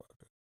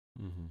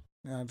motherfuckers.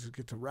 Mm-hmm. And I just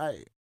get to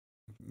write.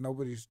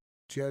 Nobody's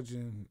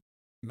judging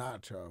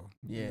Nacho.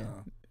 Yeah. You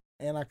know?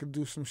 And I could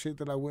do some shit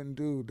that I wouldn't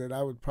do that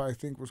I would probably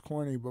think was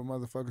corny, but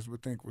motherfuckers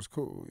would think was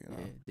cool, you know?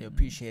 Yeah, they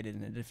appreciate it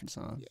in a different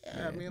song.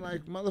 Yeah, I mean,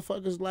 like,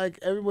 motherfuckers like,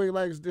 everybody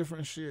likes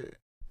different shit.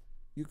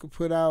 You could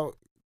put out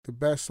the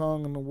best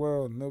song in the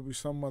world, and there'll be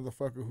some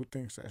motherfucker who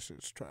thinks that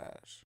shit's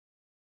trash.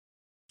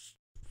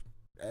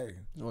 Hey,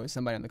 There's always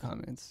somebody in the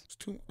comments. it's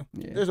too.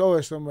 Yeah. There's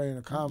always somebody in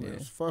the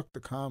comments. Yeah. Fuck the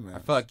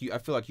comments. I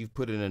feel like you've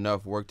put in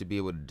enough work to be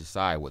able to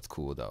decide what's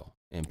cool though,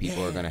 and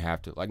people are gonna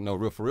have to like no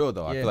real for real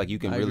though. I Yeah, feel like you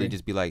can I really agree.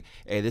 just be like,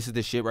 hey, this is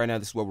the shit right now.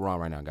 This is what we're on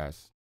right now,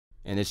 guys,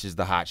 and this is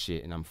the hot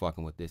shit, and I'm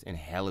fucking with this. And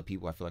hella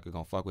people I feel like are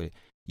gonna fuck with it.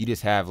 You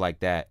just have like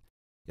that,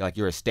 like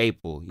you're a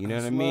staple. You know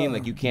what I mean?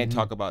 Like you can't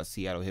talk about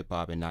Seattle hip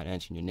hop and not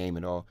mention your name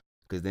at all.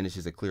 Because then it's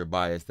just a clear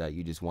bias that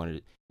you just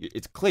wanted.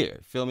 It's clear.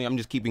 Feel me? I'm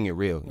just keeping it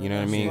real. You know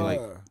what I mean? Like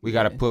we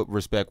gotta put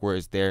respect where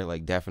it's there.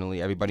 Like definitely,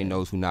 everybody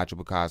knows who Nacho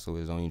Picasso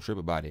is. Don't even trip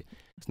about it.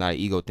 It's not an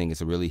ego thing. It's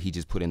a really he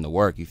just put in the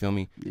work. You feel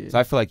me? Yeah. So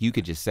I feel like you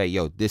could just say,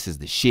 "Yo, this is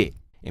the shit,"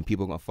 and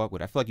people gonna fuck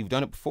with it. I feel like you've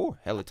done it before,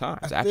 hella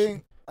times. I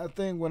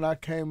think when I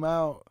came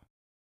out,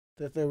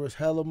 that there was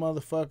hella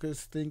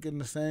motherfuckers thinking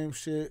the same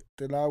shit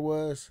that I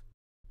was,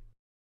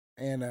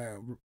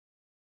 and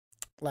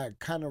like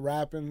kind of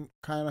rapping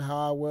kind of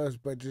how I was,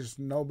 but just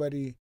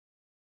nobody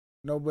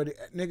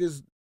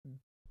niggas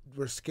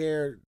were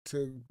scared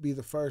to be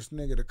the first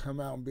nigga to come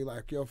out and be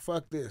like, yo,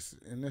 fuck this,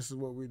 and this is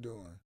what we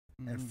doing,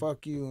 and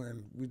fuck you,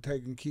 and we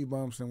taking key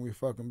bumps and we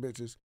fucking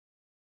bitches.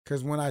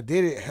 Cause when I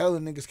did it, hella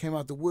niggas came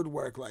out the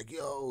woodwork like,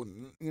 yo,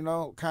 you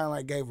know, kind of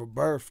like gave a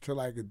birth to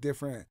like a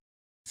different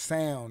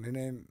sound, and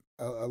then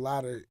a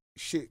lot of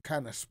shit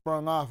kind of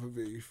sprung off of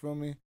it. You feel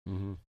me?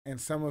 Mm-hmm.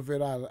 And some of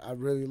it I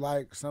really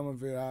like, some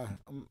of it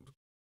I'm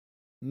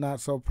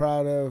not so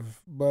proud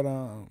of, but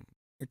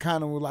it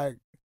kind of like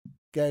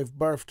gave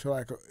birth to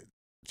like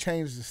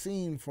changed the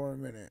scene for a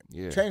minute.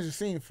 Yeah. Changed the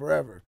scene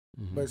forever,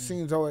 Mm-hmm. but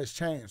scenes always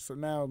change. So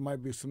now it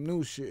might be some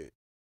new shit.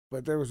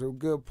 But there was a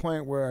good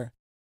point where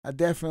I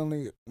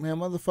definitely, man,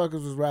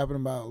 motherfuckers was rapping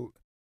about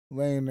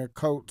laying their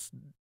coats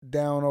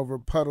down over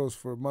puddles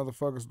for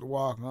motherfuckers to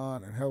walk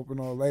on and helping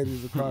old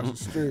ladies across the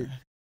street.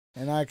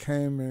 And I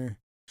came and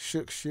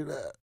shook shit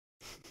up.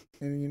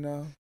 And, you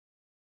know,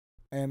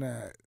 and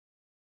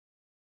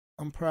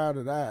I'm proud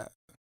of that.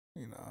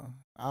 You know,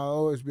 I'll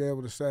always be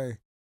able to say,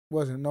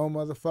 wasn't no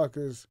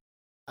motherfuckers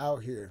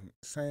out here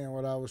saying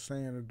what I was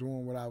saying or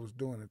doing what I was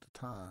doing at the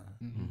time.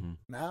 Mm-hmm.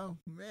 Now,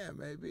 man,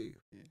 maybe.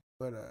 Yeah.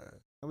 But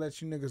I'll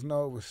let you niggas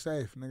know it was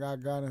safe. Nigga, I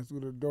got in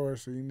through the door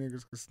so you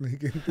niggas could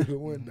sneak in through the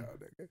window,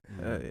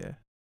 nigga. Yeah.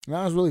 And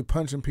I was really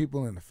punching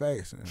people in the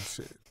face and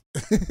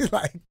shit.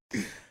 Like,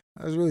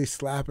 I was really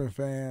slapping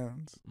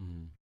fans,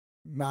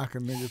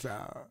 knocking niggas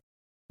out.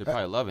 They're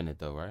probably loving it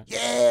though, right?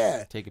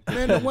 Yeah. Take a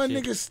picture. Man, the one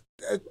nigga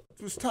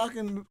was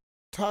talking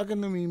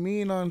to me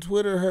mean on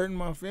Twitter, hurting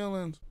my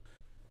feelings.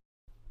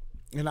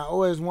 And I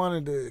always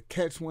wanted to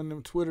catch one of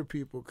them Twitter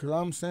people because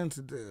I'm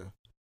sensitive.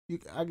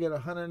 I get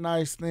 100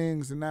 nice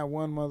things and that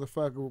one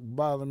motherfucker will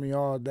bother me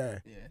all day.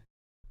 Yeah.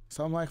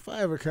 So I'm like, if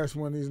I ever catch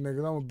one of these niggas,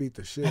 I'm gonna beat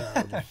the shit out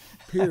of them.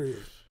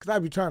 Period. Cause I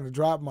be trying to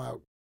drop my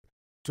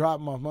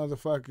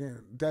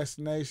motherfucking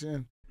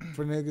destination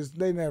for niggas.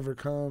 They never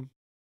come.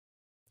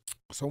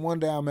 So one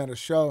day I'm at a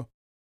show.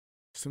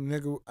 Some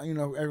nigga, you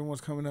know,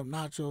 everyone's coming up.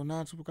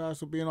 Nacho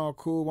Picasso being all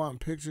cool, wanting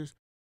pictures.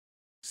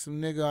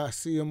 Some nigga, I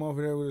see him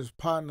over there with his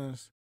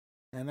partners.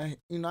 And I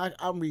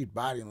read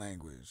body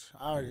language.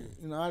 I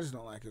just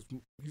don't like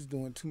he's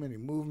doing too many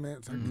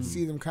movements. I can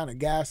see them kind of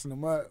gassing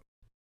him up.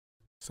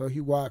 So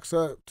he walks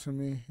up to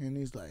me and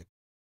he's like,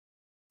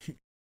 "You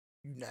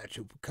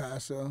Nacho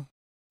Picasso?"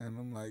 And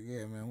I'm like,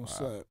 "Yeah, man, what's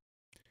up?"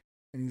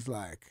 And he's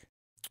like,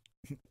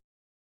 "You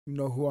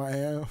know who I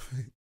am?"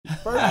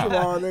 First of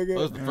all, nigga.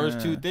 Those the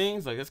first two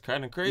things? Like, that's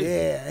kind of crazy.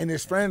 Yeah, and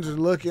his friends are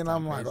looking.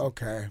 I'm like,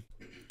 okay.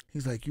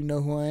 He's like, "You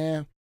know who I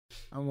am?"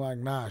 I'm like,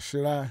 "Nah,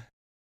 should I?"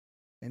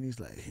 And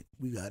he's like,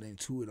 "We got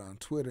into it on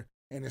Twitter."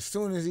 And as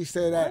soon as he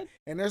said that,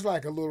 and there's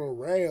like a little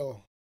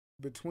rail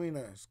between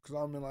us, because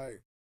I'm in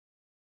like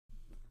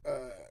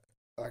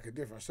a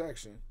different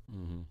section.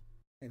 Mm-hmm.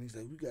 And he's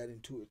like, "We got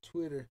into it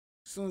Twitter."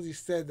 As soon as he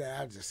said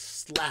that, I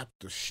just slapped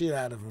the shit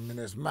out of him in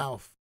his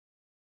mouth.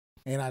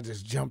 And I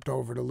just jumped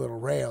over the little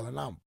rail and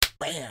I'm,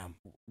 bam,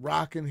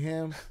 rocking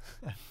him.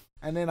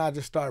 And then I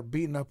just start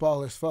beating up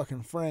all his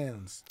fucking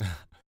friends.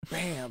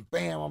 Bam,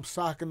 bam. I'm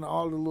socking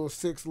all the little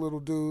 6 little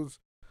dudes.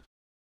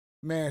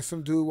 Man,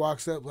 some dude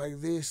walks up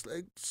like this,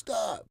 like,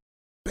 stop.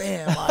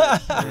 Bam,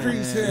 I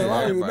grease him.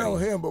 I don't even know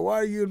him, but why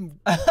are you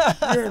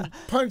you're in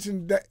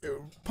punching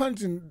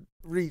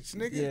reach,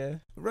 nigga? Yeah.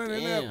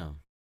 Running up.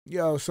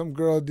 Yo, some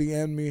girl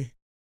DM'd me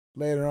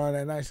later on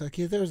that night. She's like,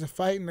 yeah, there was a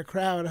fight in the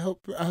crowd. I hope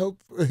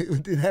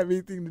it didn't have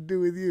anything to do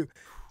with you.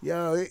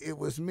 Yo, it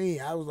was me.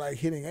 I was like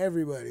hitting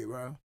everybody,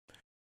 bro.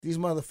 These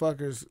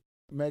motherfuckers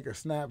make a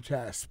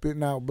Snapchat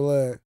spitting out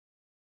blood.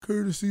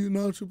 Courtesy of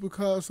Nacho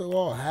Picasso,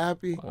 all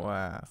happy.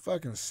 Wow.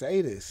 Fucking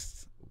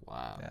sadists.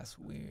 Wow. That's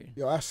weird.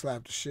 Yo, I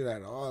slapped the shit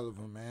out of all of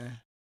them, man.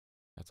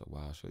 That's a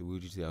wild show.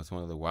 Would you say that's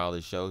one of the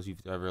wildest shows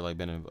you've ever like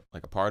been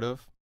a part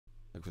of?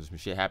 Like, for some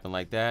shit happen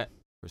like that,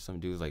 where some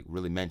dudes like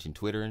really mention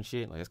Twitter and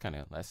shit. Like, it's kind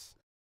of less.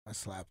 I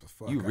slapped the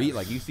fuck. You read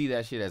like you see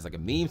that shit as like a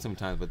meme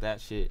sometimes, but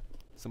that shit,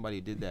 somebody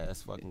did that.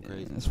 That's fucking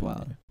crazy. That's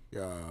wild.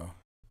 Yo,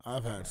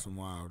 I've had some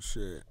wild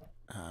shit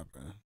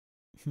happen.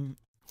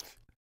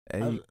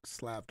 Hey, I've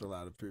slapped a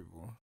lot of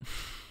people.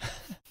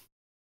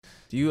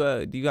 do you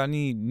got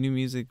any new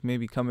music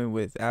maybe coming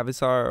with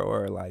Avatar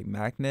or like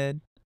MacNed?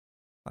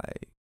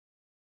 Like,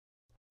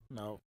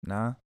 No.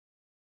 nah.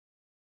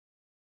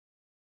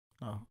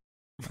 No.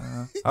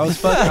 I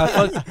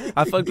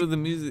fucked with the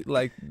music,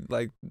 like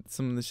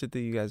some of the shit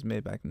that you guys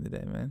made back in the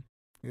day, man.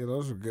 Yeah,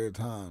 those were good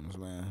times,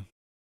 man.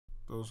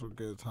 Those were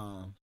good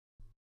times.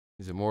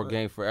 Is it Moor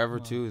Gang forever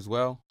too as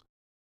well?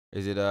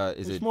 Is it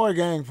It's Moor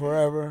Gang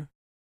forever.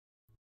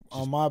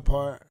 On my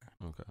part.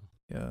 Okay.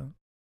 Yeah.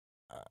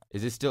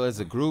 Is it still as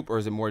a group, or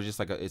is it more just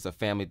like it's a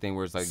family thing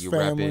where it's like It's you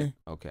family. rap it?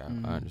 Okay,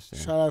 I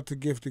understand. Shout out to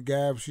Gifted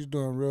Gab. She's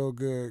doing real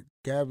good.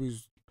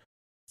 Gabby's,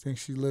 I think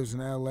she lives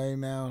in LA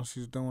now.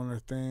 She's doing her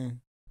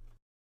thing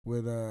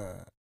with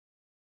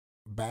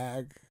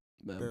Bag.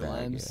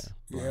 Limes.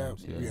 Yep.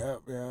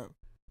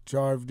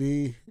 Jarv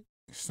D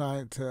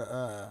signed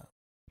to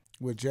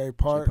with Jay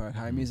Park.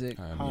 High music.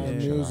 High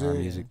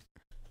music.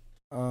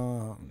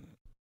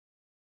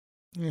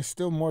 It's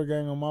still Moor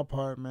Gang on my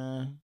part,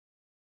 man.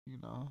 You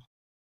know,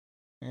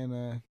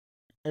 and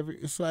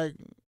it's like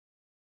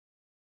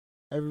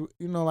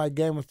like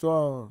Game of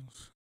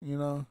Thrones. You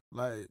know,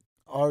 like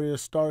Arya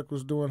Stark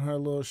was doing her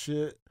little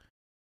shit.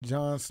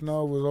 Jon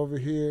Snow was over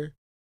here.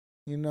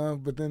 You know,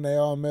 but then they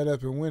all met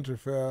up in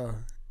Winterfell.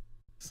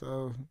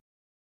 So,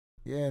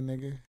 yeah,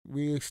 nigga,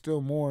 we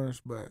still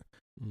mourners, but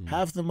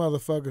half the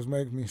motherfuckers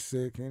make me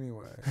sick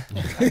anyway.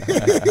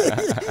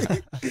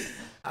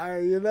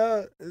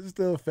 It's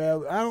still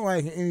family. I don't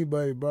like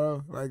anybody,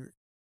 bro. Like,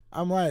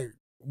 I'm like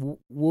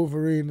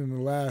Wolverine in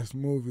the last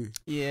movie.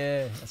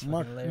 Yeah, that's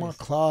my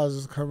claws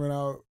is coming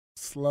out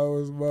slow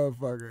as a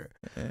motherfucker.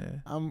 Yeah.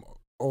 I'm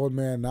old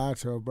man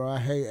Nacho, bro. I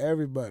hate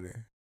everybody,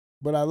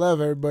 but I love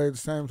everybody at the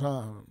same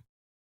time.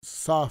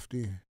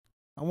 Softy.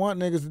 I want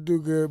niggas to do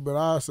good, but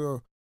I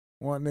also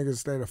want niggas to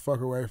stay the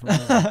fuck away from me.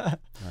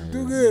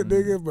 Do good,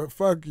 nigga, but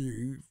fuck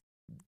you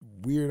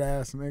weird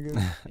ass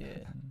niggas.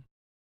 Yeah.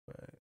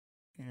 But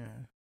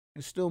yeah,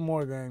 it's still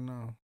Moor Gang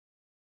though.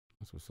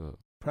 That's what's up.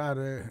 Proud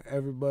of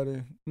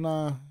everybody.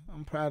 Nah,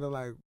 I'm proud of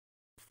like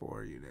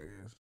 4 of you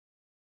niggas.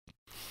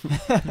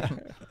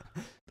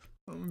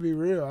 I'm gonna be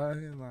real. I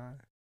ain't lying.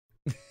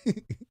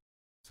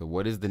 So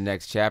what is the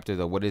next chapter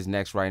though? What is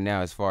next right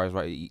now as far as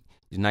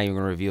you're not even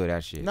gonna reveal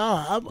that shit?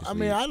 Nah, I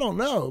mean I don't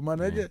know, my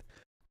nigga.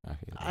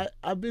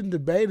 I've been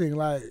debating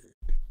like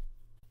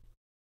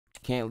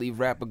can't leave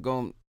rapper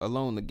go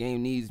alone. The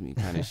game needs me,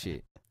 kind of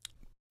shit.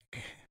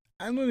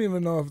 I don't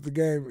even know if the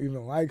game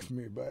even likes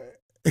me, but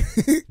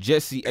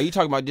Jesse, are you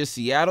talking about just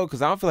Seattle?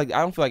 Because I don't feel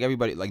like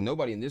everybody, like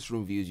nobody in this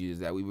room views you as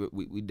that.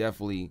 We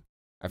definitely,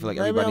 I feel like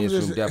maybe everybody I'm in this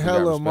room just definitely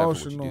hella got respect for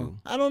what you emotional. do.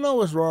 I don't know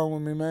what's wrong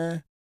with me,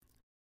 man.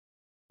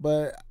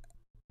 But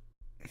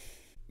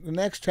the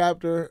next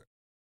chapter,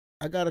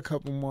 I got a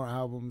couple more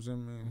albums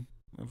in me.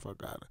 If I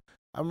got it,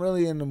 I'm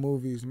really into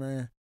movies,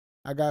 man.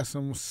 I got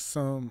some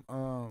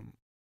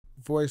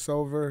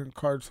voiceover and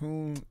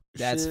cartoon.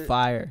 That's shit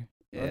fire.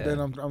 Yeah. That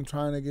I'm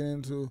trying to get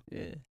into.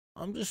 Yeah.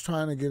 I'm just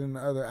trying to get into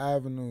other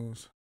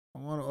avenues. I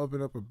want to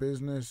open up a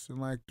business in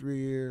like 3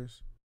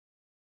 years.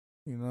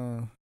 You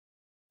know,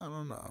 I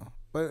don't know.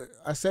 But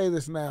I say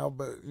this now,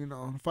 but, you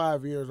know, in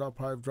 5 years, I'll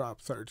probably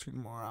drop 13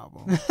 more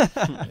albums.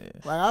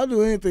 Like, I'll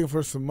do anything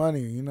for some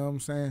money, you know what I'm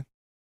saying?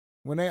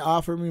 When they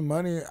offer me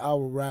money, I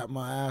will rap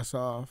my ass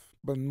off.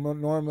 But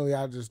normally,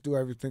 I just do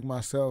everything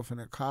myself,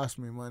 and it costs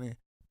me money.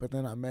 But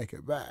then I make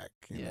it back,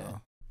 you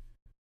know?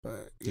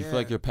 But, do you feel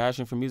like your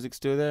passion for music's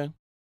still there?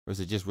 Or is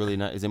it just really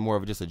not? Is it more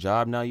of just a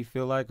job now, you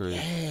feel like? Or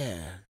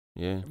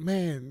yeah.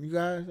 Man, you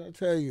guys, I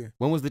tell you.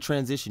 When was the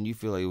transition? You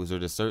feel like was there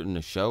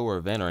a show or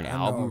event or an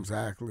album? I know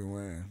exactly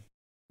when.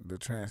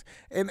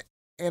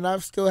 And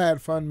I've still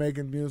had fun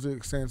making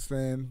music since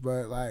then,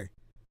 but like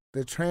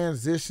the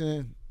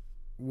transition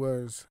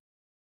was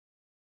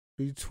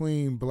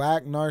between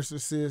Black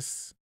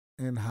Narcissists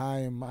and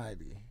High and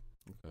Mighty.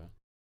 Okay.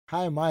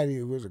 High and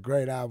Mighty was a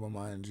great album,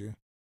 mind you.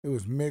 It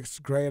was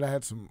mixed great. I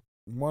had some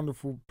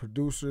wonderful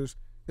producers.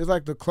 it's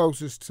like the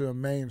closest to a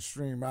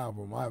mainstream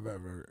album I've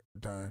ever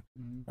done.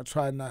 Mhm. I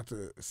tried not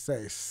to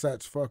say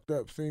such fucked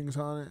up things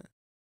on it,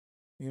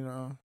 you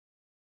know.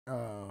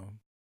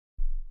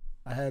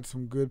 I had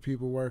some good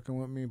people working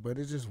with me, but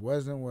it just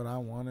wasn't what I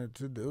wanted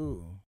to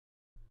do.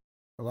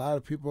 A lot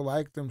of people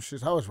like them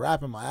shits. I was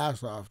rapping my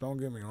ass off, don't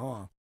get me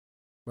wrong,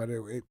 but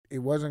it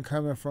wasn't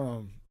coming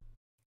from.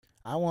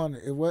 I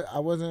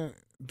wasn't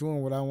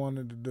doing what I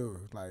wanted to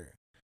do. Like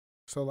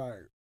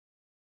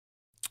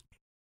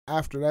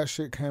after that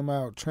shit came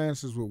out,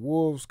 Trances with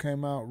Wolves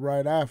came out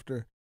right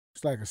after.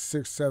 It's like a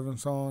 6, 7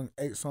 song,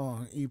 8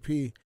 song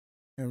EP,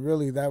 and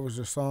really that was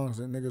just songs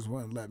that niggas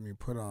wouldn't let me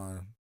put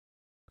on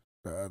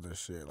the other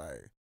shit.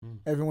 Like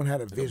everyone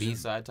had a Like vision. a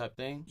B-side type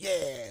thing?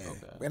 Yeah.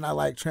 Okay. And I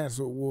like Trances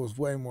with Wolves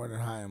way more than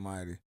High and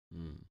Mighty.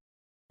 Mm.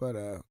 But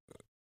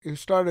it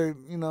started,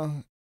 you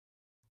know,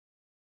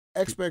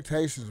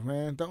 expectations,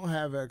 man. Don't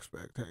have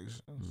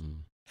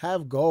expectations.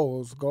 Have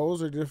goals.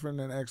 Goals are different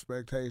than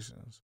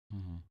expectations.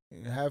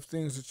 You have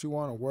things that you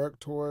want to work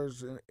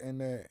towards,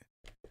 and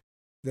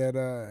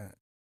that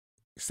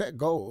set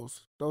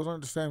goals. Those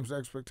aren't the same as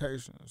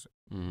expectations.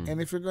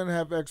 And if you're gonna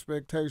have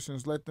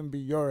expectations, let them be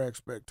your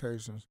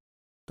expectations.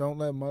 Don't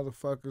let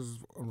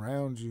motherfuckers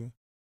around you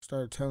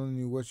start telling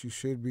you what you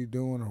should be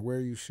doing or where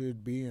you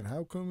should be and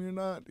how come you're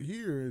not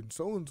here and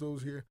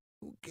so-and-so's here.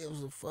 Who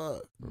gives a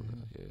fuck?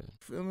 Yeah.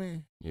 Feel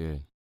me? Yeah.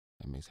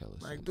 That makes hella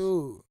sense. Like,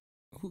 dude,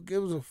 who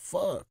gives a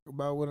fuck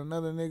about what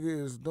another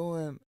nigga is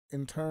doing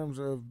in terms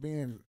of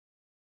being,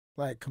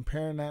 like,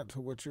 comparing that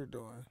to what you're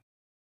doing?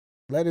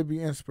 Let it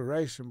be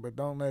inspiration, but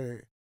don't let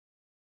it,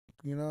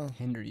 you know,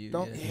 hinder you.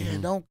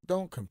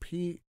 Don't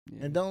compete,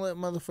 and don't let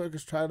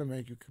motherfuckers try to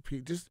make you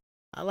compete. Just,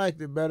 I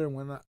liked it better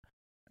when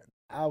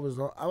I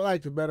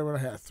liked it better when I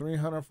had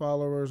 300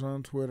 followers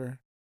on Twitter,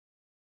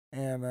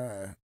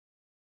 and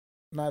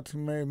not too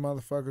many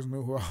motherfuckers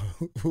knew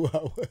who I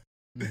was.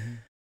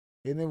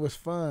 And it was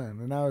fun,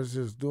 and I was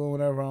just doing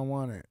whatever I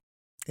wanted.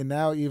 And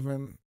now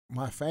even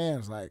my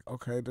fans, like,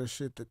 okay, there's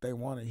shit that they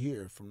want to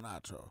hear from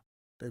Nacho.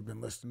 They've been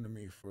listening to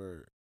me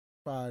for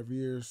 5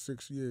 years,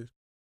 6 years.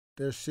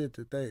 There's shit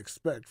that they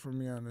expect from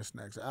me on this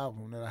next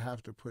album that I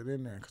have to put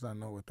in there because I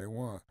know what they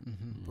want.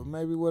 But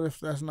maybe what if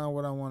that's not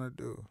what I want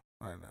to do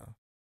right now?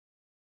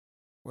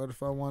 What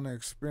if I want to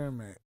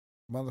experiment?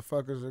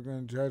 Motherfuckers are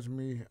going to judge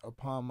me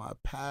upon my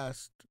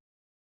past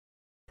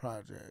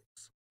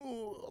projects.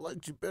 Oh, I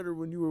liked you better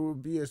when you were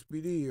with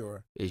BSBD,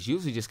 or it's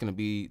usually just gonna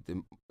be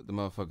the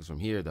motherfuckers from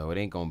here though. It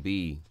ain't gonna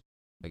be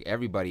like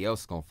everybody else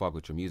is gonna fuck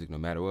with your music no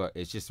matter what.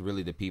 It's just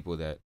really the people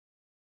that,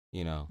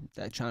 you know,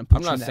 that trying to put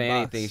I'm you not in that saying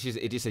box. anything.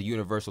 It's just a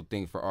universal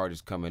thing for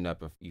artists coming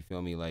up. If you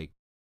feel me, like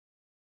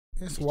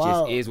it's it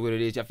wild. just is what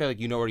it is. I feel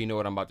like you already know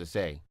what I'm about to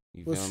say.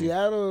 You Well,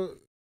 feel me?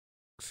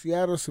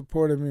 Seattle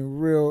supported me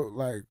real,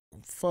 like,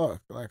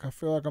 fuck. Like, I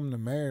feel like I'm the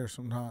mayor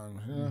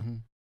sometimes, you know?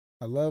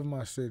 I love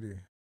my city.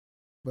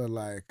 But,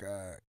 like,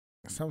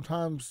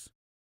 sometimes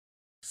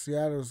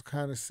Seattle's the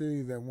kind of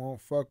city that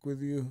won't fuck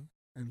with you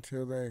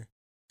until they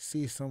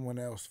see someone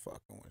else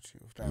fucking with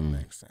you, if that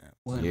makes sense.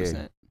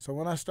 100%. So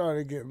when I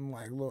started getting,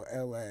 like, little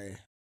LA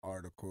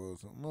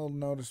articles, a little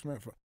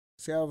noticement from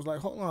Seattle, I was like,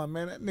 hold on,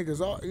 man, that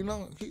nigga's all, you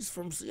know, he's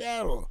from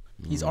Seattle.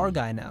 He's our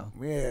guy now.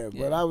 Yeah,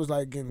 but I was,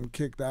 like, getting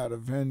kicked out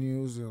of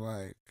venues, and,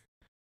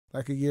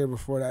 like a year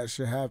before that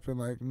shit happened,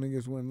 like,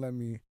 niggas wouldn't let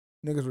me,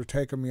 niggas were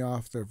taking me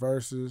off their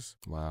verses.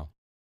 Wow.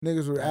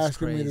 Niggas were That's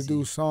asking me to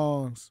do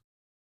songs,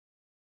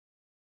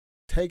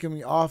 taking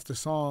me off the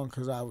song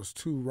because I was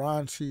too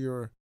raunchy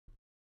or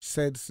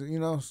said, you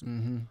know?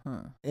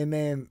 And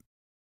then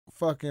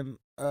fucking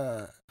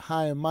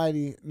High and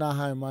Mighty, not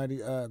High and Mighty,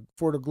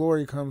 For the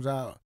Glory comes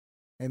out,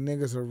 and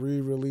niggas are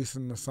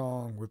re-releasing the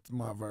song with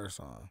my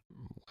verse on.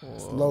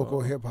 It's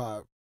local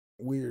hip-hop,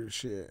 weird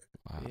shit.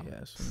 Wow.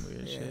 Yeah, some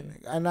weird shit.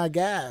 Nigga. And I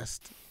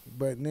gassed,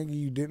 but nigga,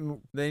 you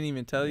didn't. They didn't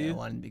even tell you?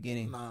 One in the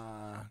beginning.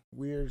 Nah,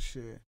 weird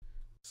shit.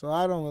 So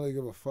I don't really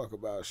give a fuck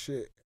about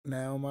shit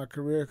now in my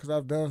career because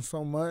I've done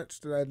so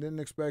much that I didn't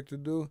expect to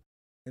do.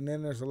 And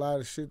then there's a lot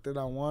of shit that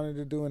I wanted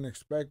to do and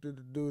expected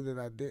to do that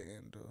I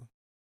didn't do.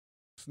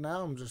 So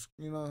now I'm just,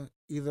 you know,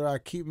 either I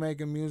keep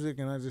making music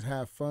and I just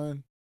have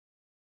fun.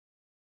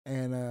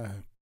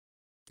 And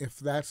if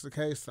that's the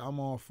case, I'm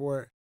all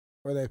for it.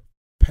 Or they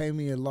pay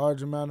me a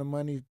large amount of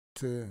money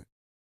to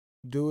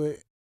do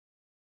it,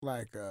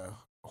 like a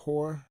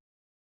whore,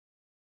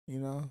 you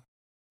know?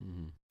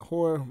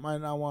 Whore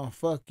might not want to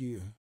fuck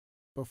you,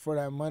 but for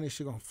that money,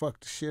 she gonna fuck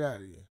the shit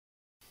out of you.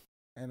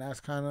 And that's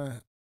kind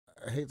of,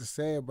 I hate to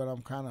say it, but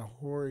I'm kind of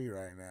hoary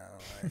right now.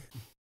 Like,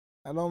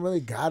 I don't really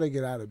gotta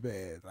get out of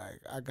bed.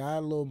 Like, I got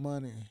a little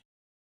money.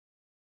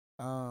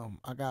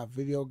 I got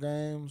video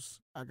games.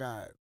 I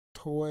got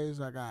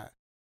toys. I got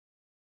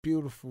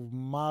beautiful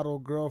model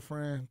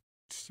girlfriend.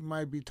 She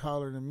might be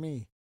taller than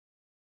me.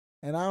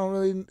 And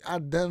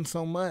I've done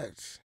so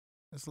much.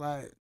 It's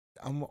like,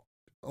 I'm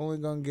only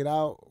gonna get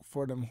out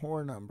for them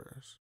whore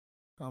numbers.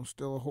 I'm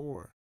still a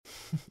whore.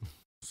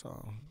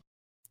 So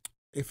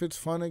if it's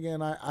fun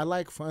again, I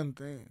like fun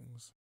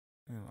things.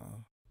 You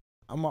know,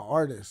 I'm an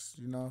artist.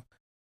 You know,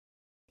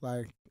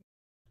 Like,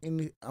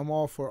 I'm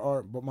all for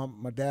art, but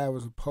my dad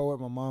was a poet,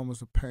 my mom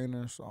was a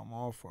painter, so I'm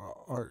all for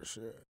art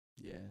shit.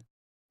 Yeah.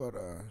 But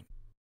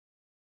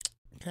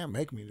can't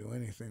make me do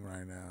anything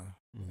right now.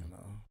 You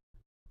know,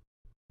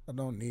 I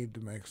don't need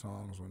to make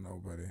songs with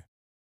nobody.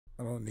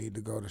 I don't need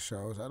to go to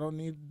shows. I don't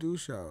need to do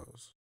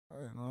shows.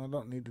 You know, I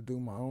don't need to do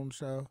my own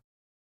show.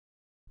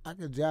 I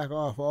can jack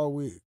off all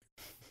week.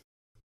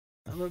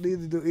 I don't need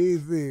to do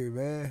anything,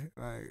 man.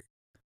 Like,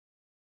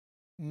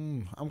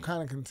 I'm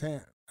kind of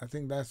content. I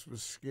think that's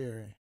what's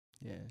scary.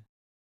 Yeah.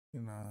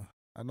 You know,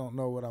 I don't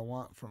know what I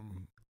want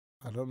from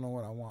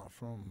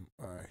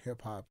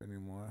hip hop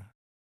anymore.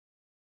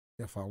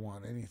 If I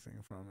want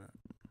anything from it,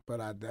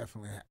 but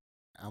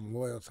I'm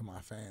loyal to my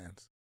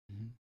fans.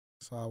 Mm-hmm.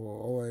 So I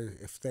will always,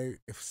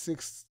 if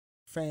 6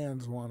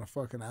 fans want a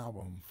fucking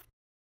album,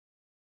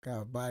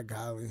 God, by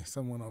golly,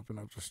 someone open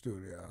up the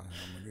studio.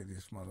 I'm gonna get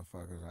these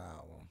motherfuckers an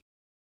album.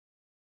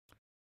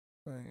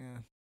 But yeah,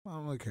 I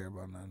don't really care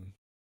about nothing.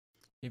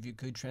 If you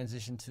could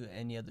transition to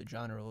any other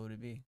genre, what would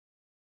it be?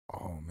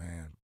 Oh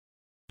man,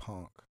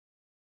 punk.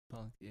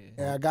 Punk, yeah.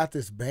 Yeah, I got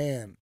this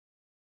band,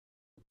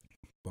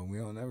 but we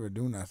don't ever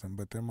do nothing.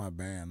 But they're my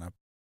band. I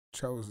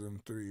chose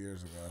them 3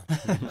 years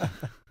ago.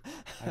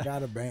 I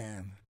got a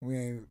band.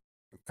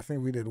 I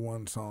think we did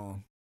one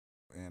song,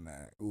 and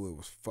it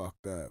was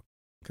fucked up.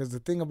 Cause the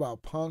thing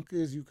about punk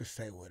is you can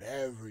say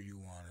whatever you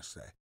want to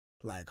say,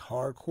 like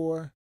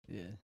hardcore,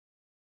 Yeah.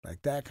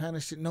 like that kind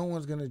of shit. No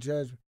one's gonna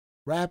judge.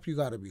 Rap, you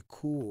gotta be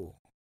cool.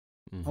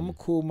 Mm-hmm. I'm a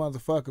cool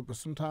motherfucker, but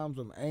sometimes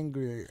I'm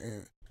angry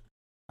and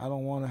I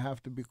don't want to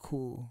have to be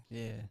cool.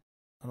 Yeah.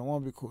 I don't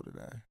want to be cool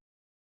today.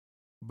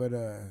 But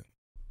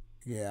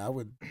yeah,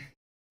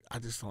 I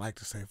just like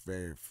to say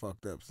very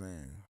fucked up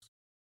things,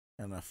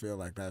 and I feel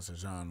like that's a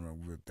genre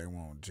where they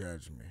won't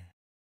judge me.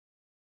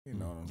 You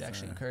know what I'm They saying?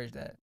 actually encourage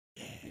that.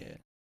 Yeah,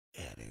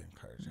 they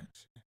encourage that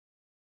shit.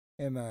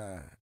 And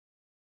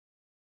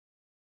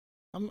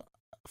I'm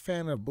a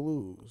fan of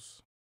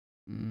blues.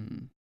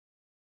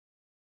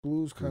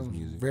 Blues comes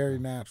music, very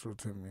natural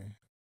to me.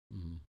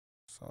 Mm-hmm.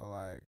 So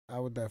like, I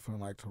would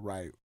definitely like to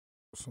write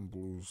some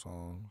blues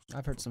songs.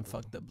 I've heard some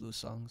fucked up blues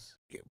songs.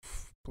 Yeah,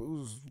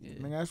 blues. Yeah.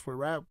 Nigga, that's for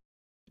rap.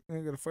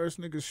 Nigga, the first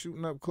niggas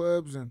shooting up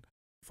clubs and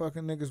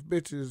fucking niggas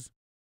bitches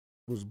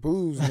was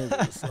blues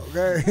niggas.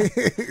 Okay.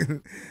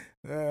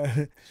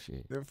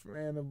 Shit.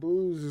 The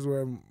blues is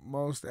where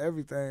most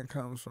everything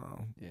comes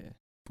from. Yeah.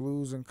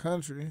 Blues and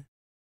country,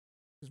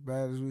 as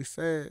bad as we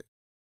said,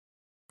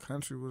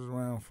 country was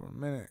around for a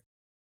minute.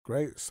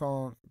 Great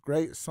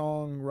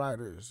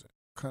songwriters,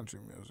 country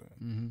music.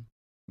 Mm-hmm.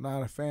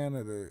 Not a fan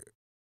of the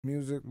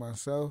music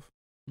myself,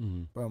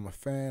 Mm-hmm. but I'm a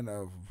fan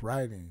of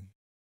writing.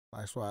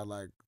 That's why I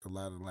like a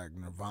lot of like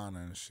Nirvana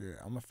and shit.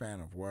 I'm a fan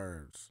of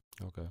words.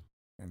 Okay.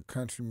 And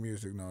country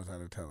music knows how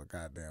to tell a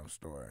goddamn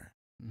story.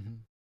 Mm-hmm.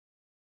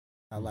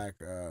 I like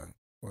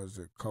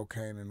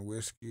Cocaine and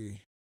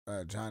Whiskey,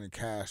 Johnny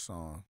Cash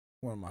song.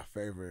 One of my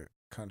favorite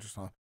country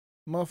songs.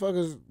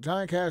 Motherfuckers,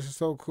 Johnny Cash is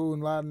so cool,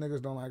 and a lot of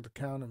niggas don't like to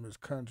count him as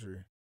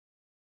country.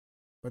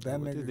 But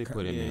that What nigga, did they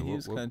put in Yeah, there? he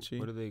was country.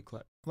 What are they?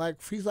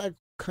 like he's like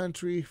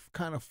country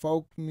kind of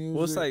folk music.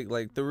 Well, it's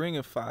like the Ring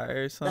of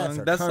Fire That's song.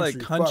 a That's like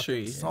country country.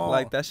 fucking song.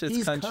 Like that shit's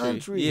He's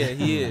country. Yeah,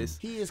 he is.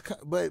 He is,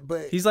 but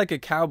He's like a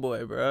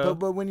cowboy, bro.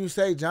 but when you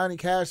say Johnny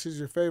Cash is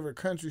your favorite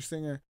country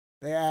singer,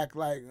 they act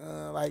like he's.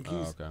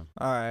 Oh, okay.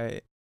 All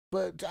right.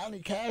 But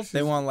Johnny Cash is.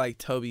 They want like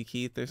Toby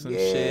Keith or some yeah,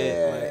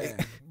 shit.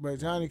 Like, but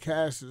Johnny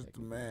Cash is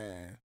the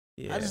man.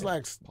 yeah. I just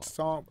like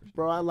song,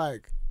 bro. I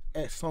like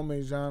so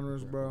many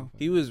genres, bro.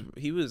 He was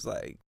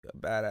like a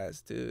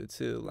badass dude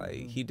too. Like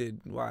he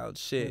did wild Went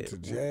shit. to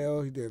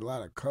jail. He did a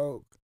lot of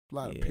coke, a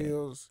lot of Yeah.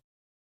 pills.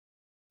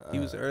 He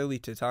was early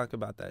to talk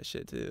about that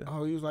shit too.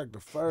 Oh, he was like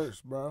the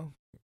first, bro.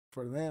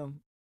 For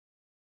them,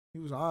 he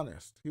was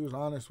honest. He was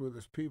honest with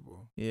his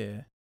people.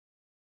 Yeah.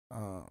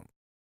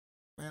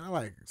 Man, I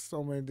like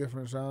so many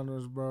different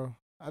genres, bro.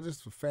 I'm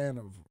just a fan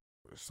of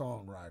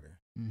songwriting.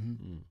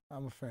 Mm-hmm.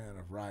 I'm a fan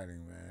of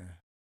writing, man.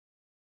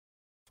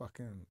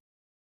 Fucking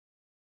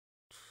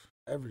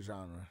every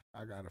genre.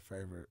 I got a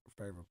favorite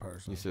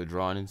person. You still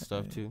drawing and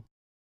stuff too?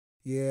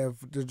 Yeah,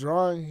 if the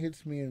drawing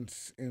hits me in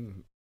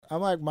I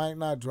might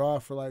not draw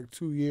for like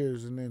 2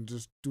 years and then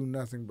just do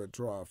nothing but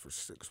draw for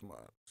 6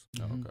 months.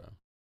 Oh, Mm-hmm. okay.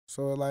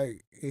 So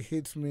like it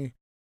hits me.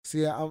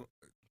 See,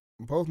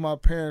 both my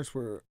parents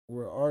were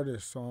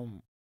artists, so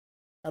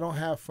I don't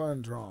have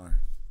fun drawing.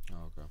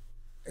 Oh, okay.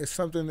 It's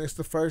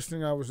the first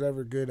thing I was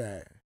ever good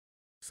at.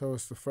 So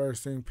it's the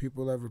first thing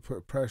people ever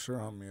put pressure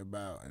on me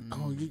about.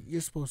 And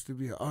you're supposed to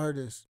be an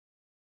artist.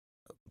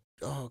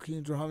 Oh, can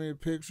you draw me a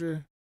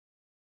picture?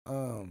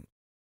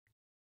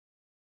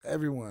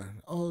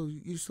 Everyone. Oh,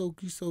 you so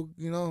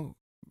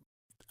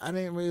I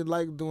didn't really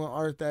like doing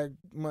art that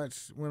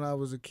much when I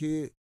was a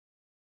kid,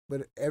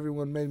 but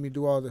everyone made me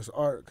do all this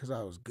art because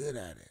I was good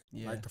at it.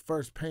 Yeah. Like the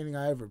first painting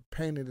I ever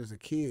painted as a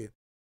kid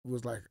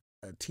was like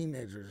a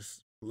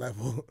teenager's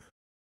level.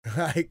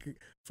 Like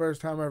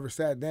first time I ever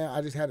sat down,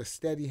 I just had a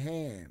steady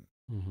hand.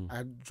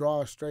 I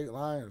draw straight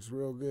lines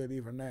real good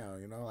even now.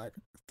 You know, like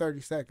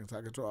 30 seconds,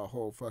 I could draw a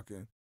whole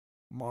fucking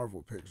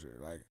Marvel picture.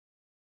 Like,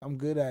 I'm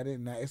good at it,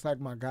 and it's like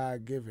my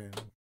God-given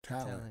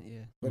talent.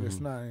 But it's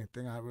not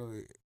anything I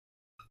really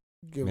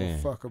give a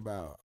fuck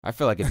about. I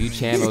feel like if you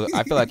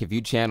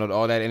channeled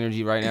all that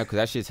energy right now, because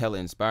that shit's hella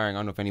inspiring. I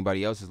don't know if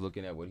anybody else is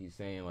looking at what he's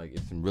saying. Like,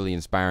 it's some really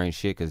inspiring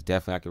shit, because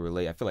definitely I can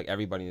relate. I feel like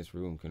everybody in this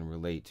room can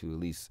relate to at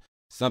least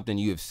something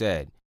you have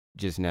said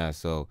just now.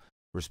 So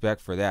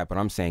respect for that. But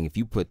I'm saying, if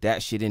you put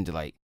that shit into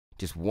like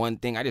just one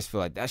thing, I just feel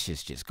like that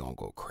shit's just gonna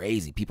go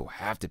crazy. People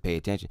have to pay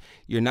attention.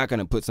 You're not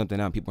gonna put something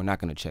out, people are not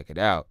gonna check it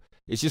out.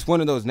 It's just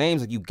one of those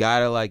names, like, you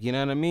gotta, like, you know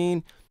what I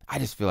mean? I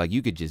just feel like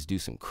you could just do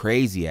some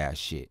crazy ass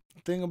shit.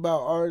 Thing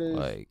about artists,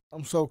 Like,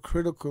 I'm so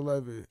critical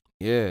of it.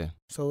 Yeah.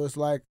 So it's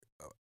like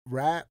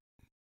rap.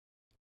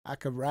 I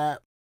could rap,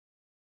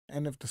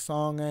 and if the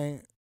song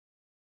ain't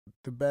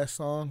the best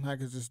song, I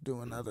could just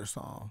do another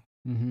song.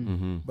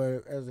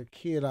 But as a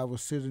kid, I would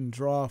sit and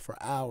draw for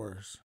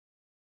hours,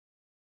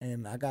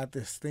 and I got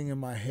this thing in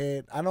my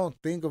head. I don't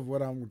think of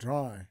what I'm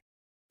drawing.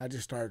 I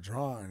just start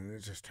drawing, and it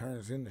just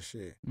turns into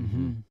shit.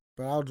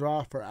 But I'll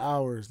draw for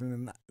hours, and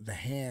then the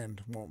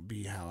hand won't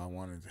be how I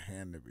wanted the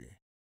hand to be.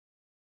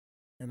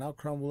 And I'll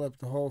crumble up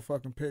the whole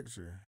fucking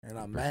picture, and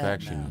I'm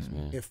mad now.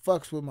 Man. It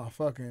fucks with my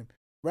fucking...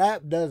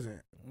 Rap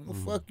doesn't. Well,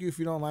 fuck you if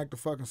you don't like the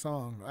fucking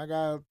song. I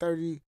got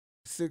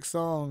 36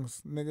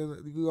 songs,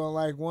 nigga. You gonna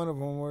like one of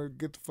them, or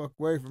get the fuck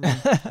away from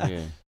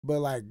me. But,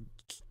 like,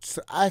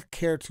 so I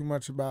care too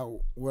much about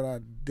what I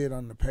did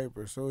on the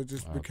paper, so it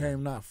just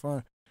became not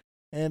fun.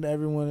 And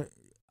everyone...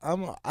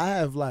 I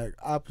have like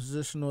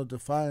oppositional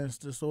defiance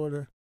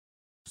disorder,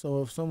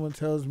 so if someone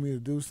tells me to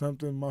do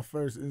something, my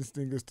first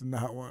instinct is to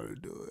not want to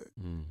do it.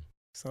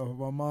 So if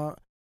my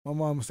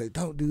mom would say,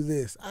 "Don't do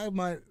this," I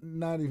might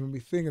not even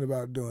be thinking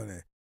about doing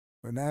it.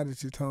 But now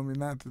that you told me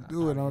not to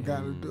do it, I don't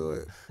got to do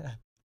it,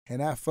 and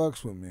that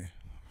fucks with me.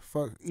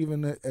 Fuck,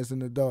 even as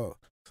an adult.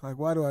 It's like,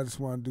 why do I just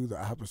want to do the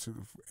opposite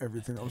of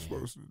everything I'm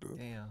supposed to do?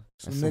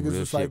 So niggas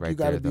is like, you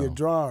got to be a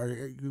drawer,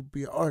 you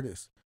be an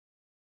artist.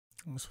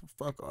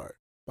 Fuck art.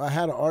 But I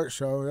had an art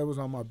show. That was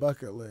on my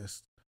bucket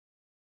list.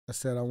 I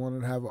said I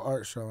wanted to have an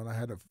art show, and I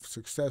had a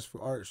successful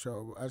art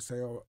show. I'd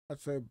say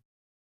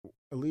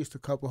at least a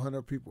couple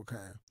hundred people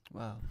came.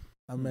 Wow.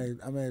 I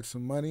made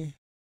some money.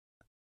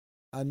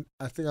 I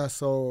think I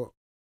sold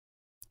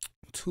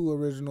 2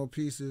 original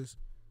pieces,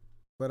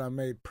 but I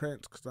made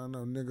prints because I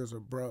know niggas are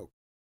broke.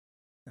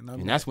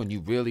 And that's when you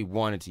really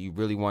wanted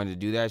to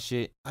do that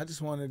shit? I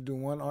just wanted to do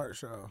one art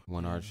show.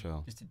 Art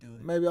show. Just to do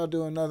it. Maybe I'll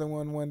do another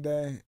one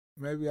day.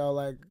 Maybe I'll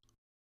like...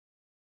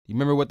 You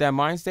remember what that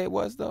mind state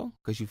was, though?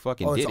 Because you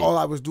fucking did it. All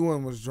I was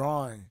doing was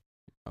drawing.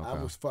 Okay. I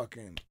was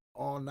fucking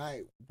all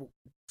night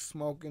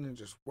smoking and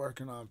just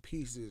working on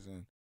pieces.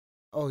 And,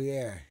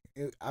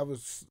 I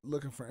was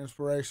looking for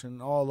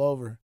inspiration all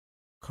over.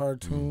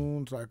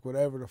 Cartoons, like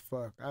whatever the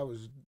fuck.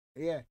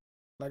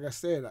 Like I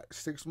said,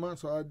 6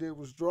 months, all I did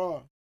was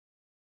draw.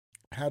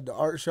 Had the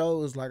art show,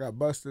 it was like I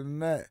busted a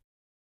nut.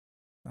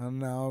 And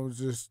now I was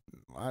just,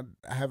 I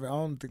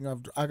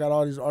got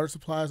all these art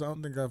supplies. I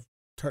don't think I've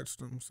touched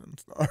them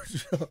since the art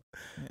show.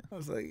 I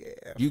was like,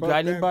 You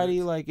got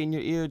anybody like in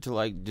your ear to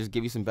like just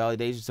give you some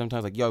validation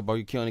sometimes? Like, yo, bro,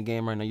 you're killing the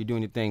game right now. You're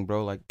doing your thing,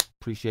 bro. Like,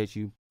 appreciate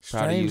you.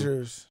 Proud of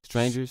you.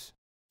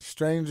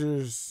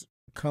 Strangers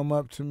come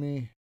up to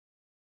me,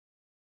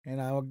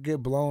 and I'll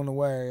get blown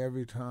away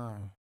every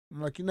time.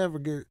 I'm like, you never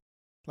get...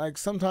 Like,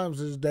 sometimes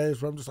there's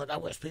days where I'm just like, I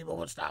wish people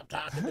would stop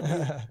talking to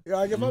me.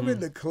 Like, if I'm in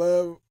the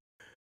club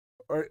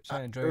or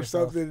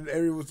something, and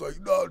everyone's like,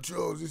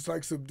 Nachos. It's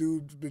like some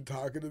dude's been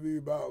talking to me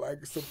about,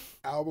 like, some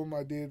album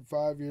I did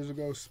 5 years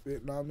ago,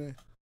 spitting on me.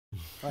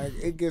 Like,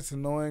 it gets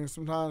annoying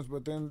sometimes,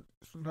 but then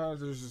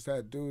sometimes there's just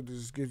that dude that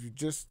just gives you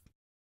just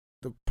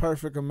the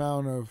perfect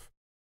amount of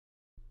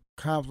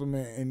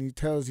compliment, and he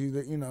tells you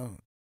that, you know,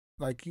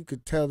 like, you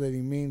could tell that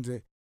he means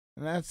it.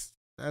 And that's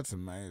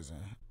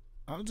amazing.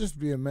 I'll just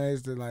be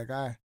amazed that, like,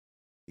 I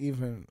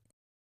even,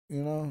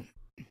 you know,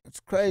 it's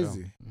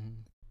crazy.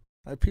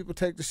 Like, people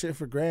take the shit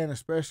for granted,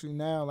 especially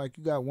now. Like,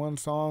 you got one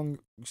song,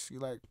 you see,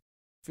 like,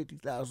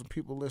 50,000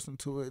 people listen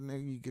to it, and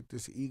then you get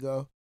this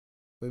ego.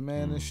 But,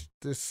 man,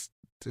 this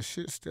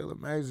shit still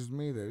amazes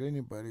me that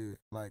anybody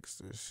likes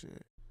this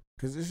shit.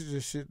 Because this is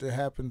just shit that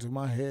happens in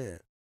my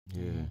head.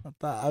 Yeah. I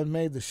thought I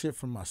made the shit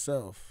for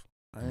myself.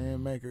 I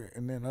didn't make it,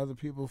 and then other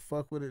people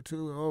fuck with it,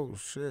 too. Oh,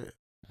 shit.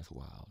 That's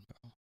wild,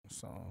 bro.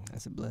 So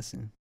that's a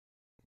blessing.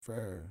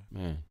 Fair.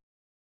 Man.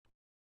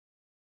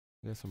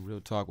 We had some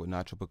real talk with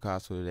Nacho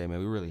Picasso today, man.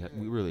 We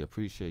really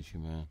appreciate you,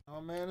 man.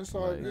 Oh, man, it's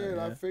all good.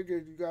 I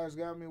figured you guys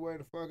got me way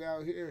the fuck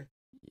out here.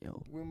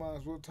 Yo. We might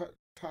as well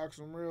talk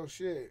some real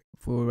shit.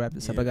 Before we wrap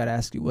this up, I gotta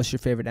ask you, what's your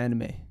favorite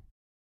anime?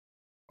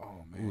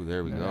 Oh, man. Ooh,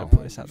 there we go.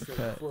 Put us out the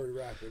cut. Before we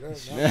wrap it up,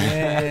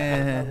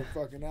 yeah.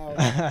 Fucking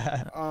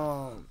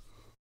hour.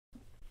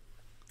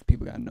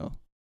 People gotta know.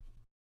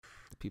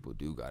 People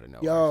do gotta know.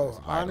 Yo,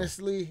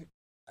 honestly,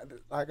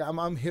 like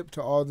I'm hip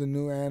to all the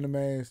new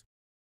animes.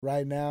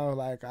 Right now,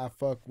 like I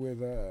fuck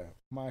with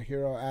My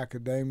Hero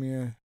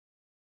Academia.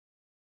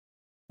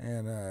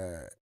 And,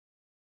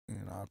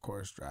 of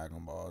course,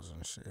 Dragon Balls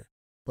and shit.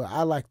 But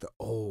I like the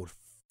old,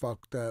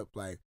 fucked up,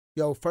 like,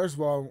 yo, first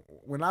of all,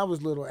 when I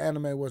was little,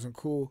 anime wasn't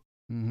cool.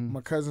 Mm-hmm.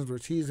 My cousins were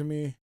teasing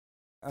me.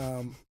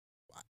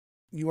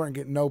 You weren't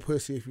getting no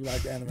pussy if you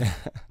liked anime.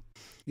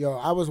 Yo,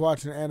 I was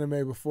watching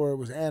anime before it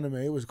was anime.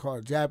 It was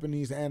called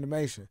Japanese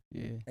animation.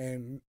 Yeah.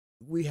 And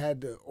we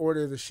had to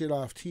order the shit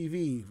off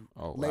TV.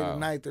 Oh, Late wow. at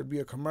night, there'd be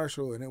a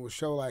commercial, and it would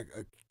show like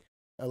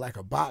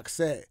a box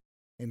set.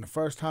 And the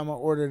first time I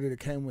ordered it, it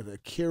came with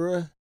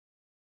Akira,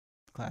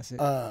 Classic.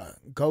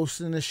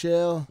 Ghost in the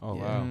Shell, Oh,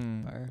 Yeah.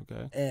 wow. Fire.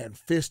 Okay. and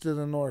Fist of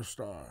the North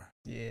Star.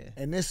 Yeah.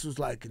 And this was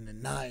like in the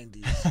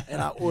 90s.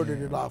 And I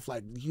ordered it off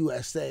like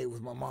USA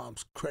with my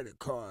mom's credit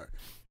card.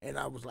 And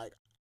I was like,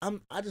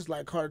 I just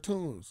like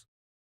cartoons.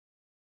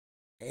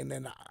 And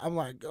then I'm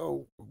like,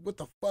 oh, what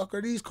the fuck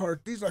are these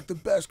cartoons? These are like the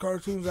best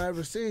cartoons I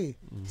ever seen.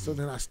 Mm-hmm. So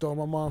then I stole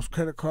my mom's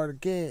credit card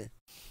again.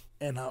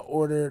 And I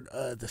ordered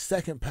the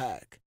second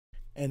pack.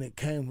 And it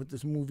came with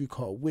this movie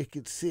called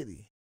Wicked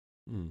City.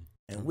 Mm.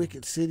 And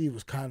Wicked City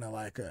was kind of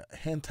like a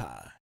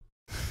hentai.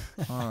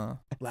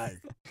 Like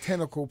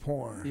tentacle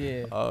porn.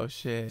 Yeah. Oh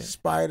shit.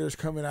 Spiders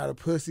coming out of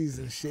pussies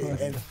and shit.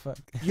 What And the fuck?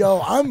 yo,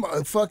 I'm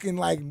fucking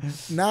like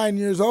 9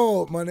 years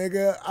old, my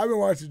nigga. I've been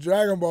watching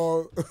Dragon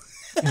Ball.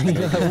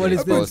 What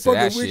is I've been this? to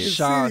that fucking Wicked shit.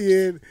 Shocked.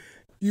 City, and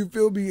you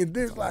feel me? And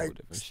this Whole like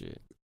different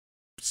shit.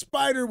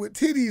 spider with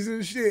titties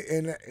and shit,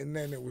 and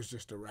then it was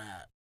just a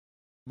wrap.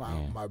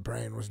 Man. My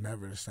brain was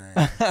never the same.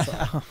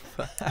 So,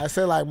 I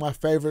say like my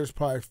favorite is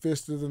probably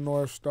Fist of the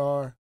North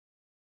Star,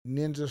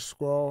 Ninja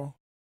Scroll,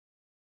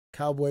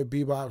 Cowboy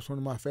Bebop's one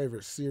of my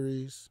favorite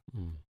series.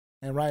 Mm.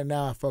 And right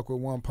now I fuck with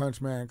One Punch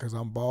Man because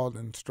I'm bald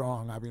and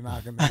strong. I be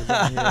knocking niggas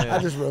out. I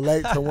just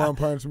relate to One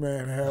Punch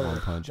Man. One Hell,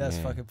 Punch That's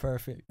Man. fucking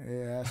perfect.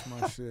 yeah, that's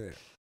my shit.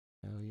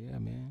 Hell yeah,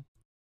 man.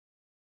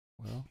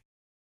 Well,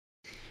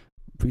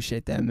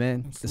 Appreciate that,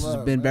 man. It's This has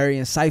love, been man. very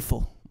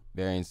insightful.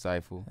 very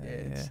insightful.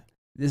 Yeah.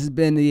 This has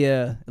been the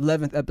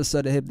 11th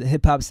episode of the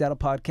Hip Hop Seattle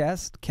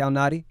podcast. Cal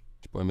Nadi.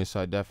 It's your boy Miss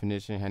High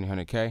Definition, Henny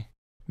 100K.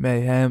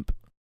 Mayhem.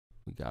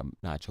 We got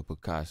Nacho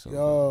Picasso.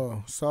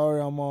 Yo,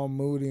 sorry I'm all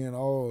moody and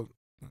old.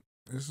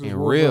 This is And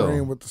Wolverine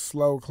real. with the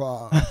slow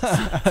claw.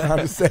 Trying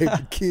to save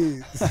the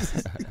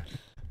kids.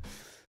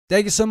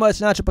 Thank you so much,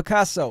 Nacho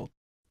Picasso.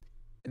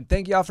 And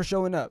thank y'all for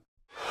showing up.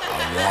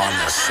 I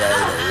wanna say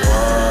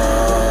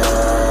the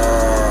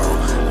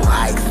world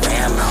like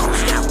Thanos.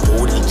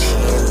 Booty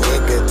chin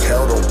nigga,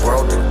 tell the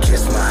world to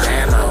kiss my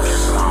Anos.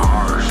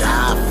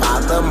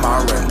 Godfather,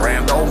 Marlon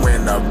Brando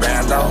in a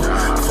bando.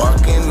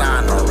 Fucking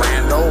on a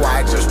rando, I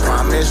just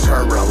promised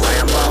her a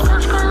Lambo.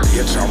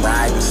 Bitch, I'm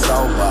riding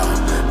solo.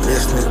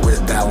 Miss me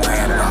with that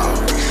Lambo.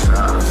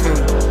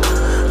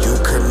 You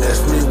could miss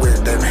me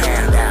with them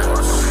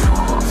handouts.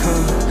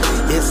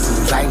 It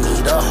seems I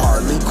need a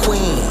Harley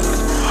Quinn.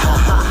 Ha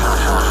ha ha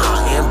ha ha.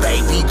 And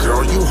baby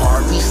girl, you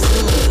hardly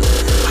seen.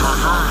 Ha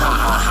ha ha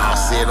ha ha.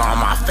 Sit on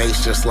my face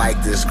just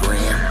like this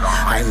grin.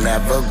 I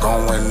never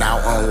going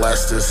out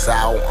unless it's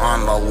out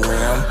on a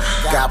limb.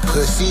 Got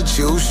pussy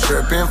juice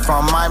dripping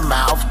from my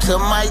mouth to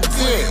my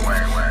dick.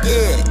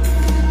 Yeah.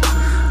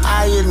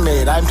 I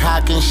admit I'm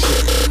talking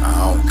shit. I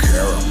don't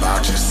care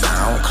about your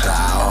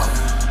SoundCloud.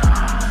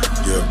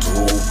 Your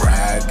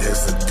do-rag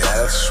is a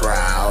death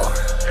shroud.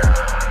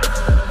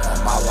 All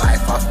my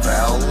life I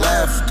felt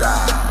left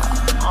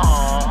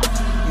out.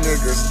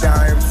 Niggas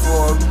dying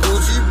for a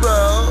Gucci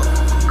belt.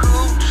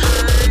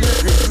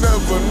 Niggas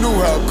never knew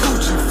how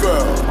Gucci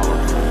felt.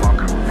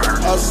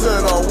 I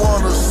said I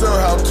wanna sell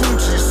how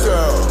Tucci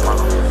sell.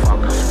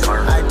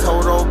 I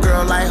told old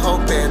girl I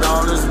hope that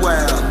all is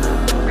well.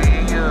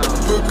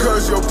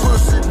 Because your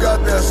pussy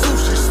got that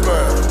sushi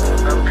smell.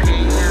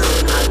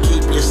 I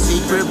keep your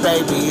secret,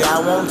 baby, I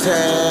won't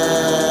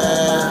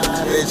tell.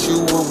 That you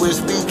will wish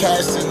me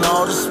casting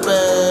all the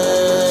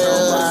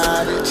spells.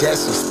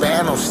 Jesse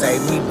Spano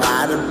saved me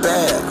by the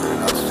bell.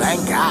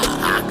 Thank God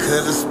I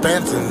could've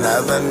spent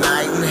another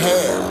night in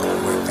hell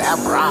with that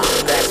bra.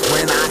 That's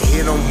when I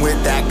hit them with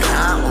that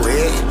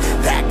gauntlet.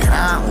 That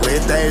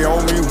gauntlet, they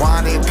only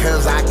want it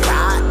cause I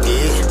got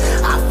it.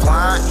 I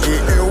flaunt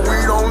it and we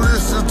don't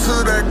listen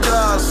to that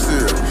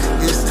gossip.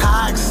 It's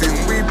toxic,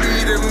 we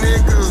beat them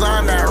niggas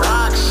on that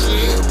rock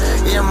shit.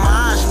 In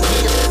my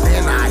shit,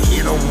 then I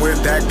hit them with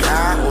that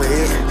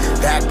gauntlet.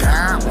 That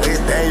gauntlet,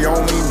 they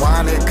only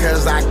want it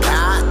cause I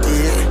got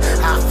it.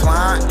 I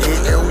flaunt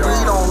it and we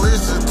don't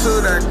listen to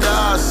that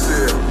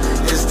gossip.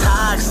 It's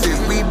toxic,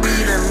 we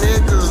beat them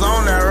niggas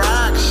on that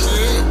rock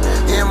shit.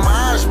 In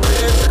my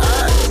shit,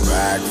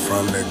 back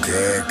from the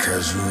dead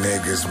cause you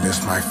niggas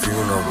missed my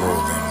funeral.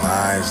 Them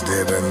lines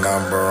did a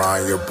number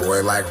on your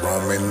boy like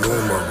Roman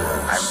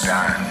numerals. I'm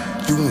done.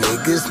 You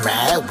niggas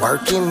mad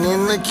working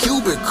in the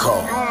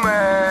cubicle. You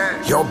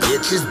mad? Your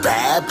bitch is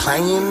bad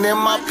playing in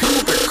my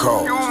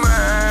cubicle. You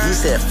mad? He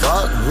said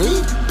fuck me,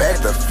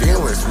 bet the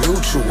feeling's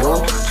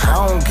mutual. I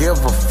don't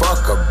give a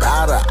fuck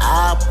about an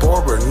op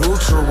or a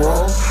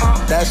neutral.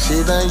 That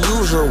shit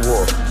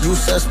unusual, you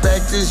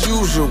suspect as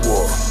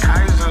usual.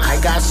 I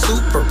got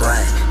super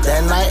brain,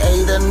 then I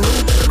ate a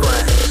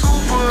Nutri-Grain.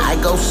 I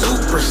go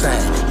Super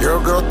Saiyan.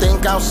 Your girl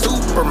think I'm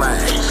Superman.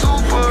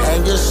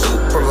 And you're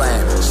super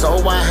lame.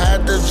 So I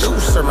had to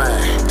juice her,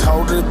 man.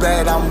 Told her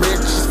that I'm rich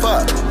as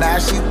fuck. Now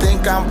she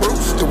think I'm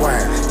Bruce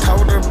Wayne.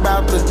 Told her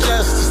about the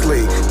Justice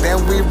League.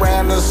 Then we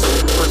ran the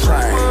super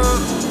train.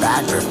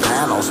 Back to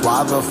Thanos,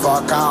 why the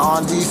fuck I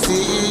on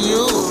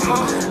DCEU?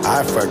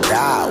 I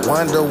forgot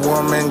Wonder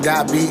Woman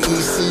got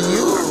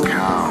BECU.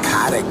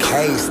 Caught a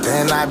case,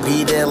 then I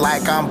beat it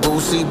like I'm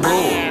Boosie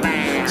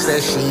Boo.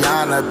 Said she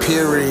on a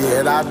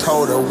period, I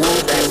told her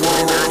whoop. That's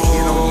when I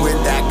hit them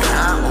with that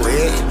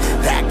gauntlet.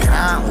 That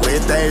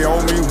gauntlet, they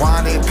only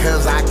want it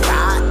cause I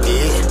got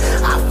it.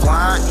 I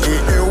flaunt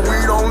it, and we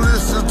don't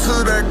listen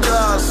to that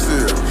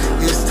gossip.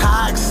 It's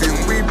toxic,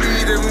 we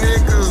beat them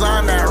niggas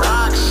on that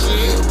rock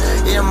shit.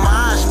 In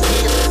my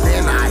pit,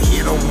 then I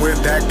hit them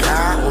with that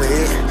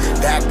gauntlet.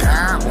 That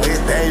gauntlet,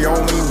 they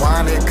only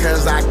want it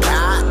cause I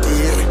got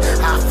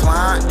it. I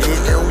flaunt it,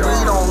 and we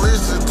don't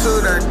listen to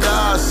that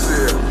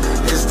gossip.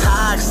 It's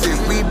toxic,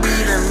 we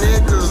beat them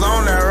niggas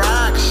on that rock.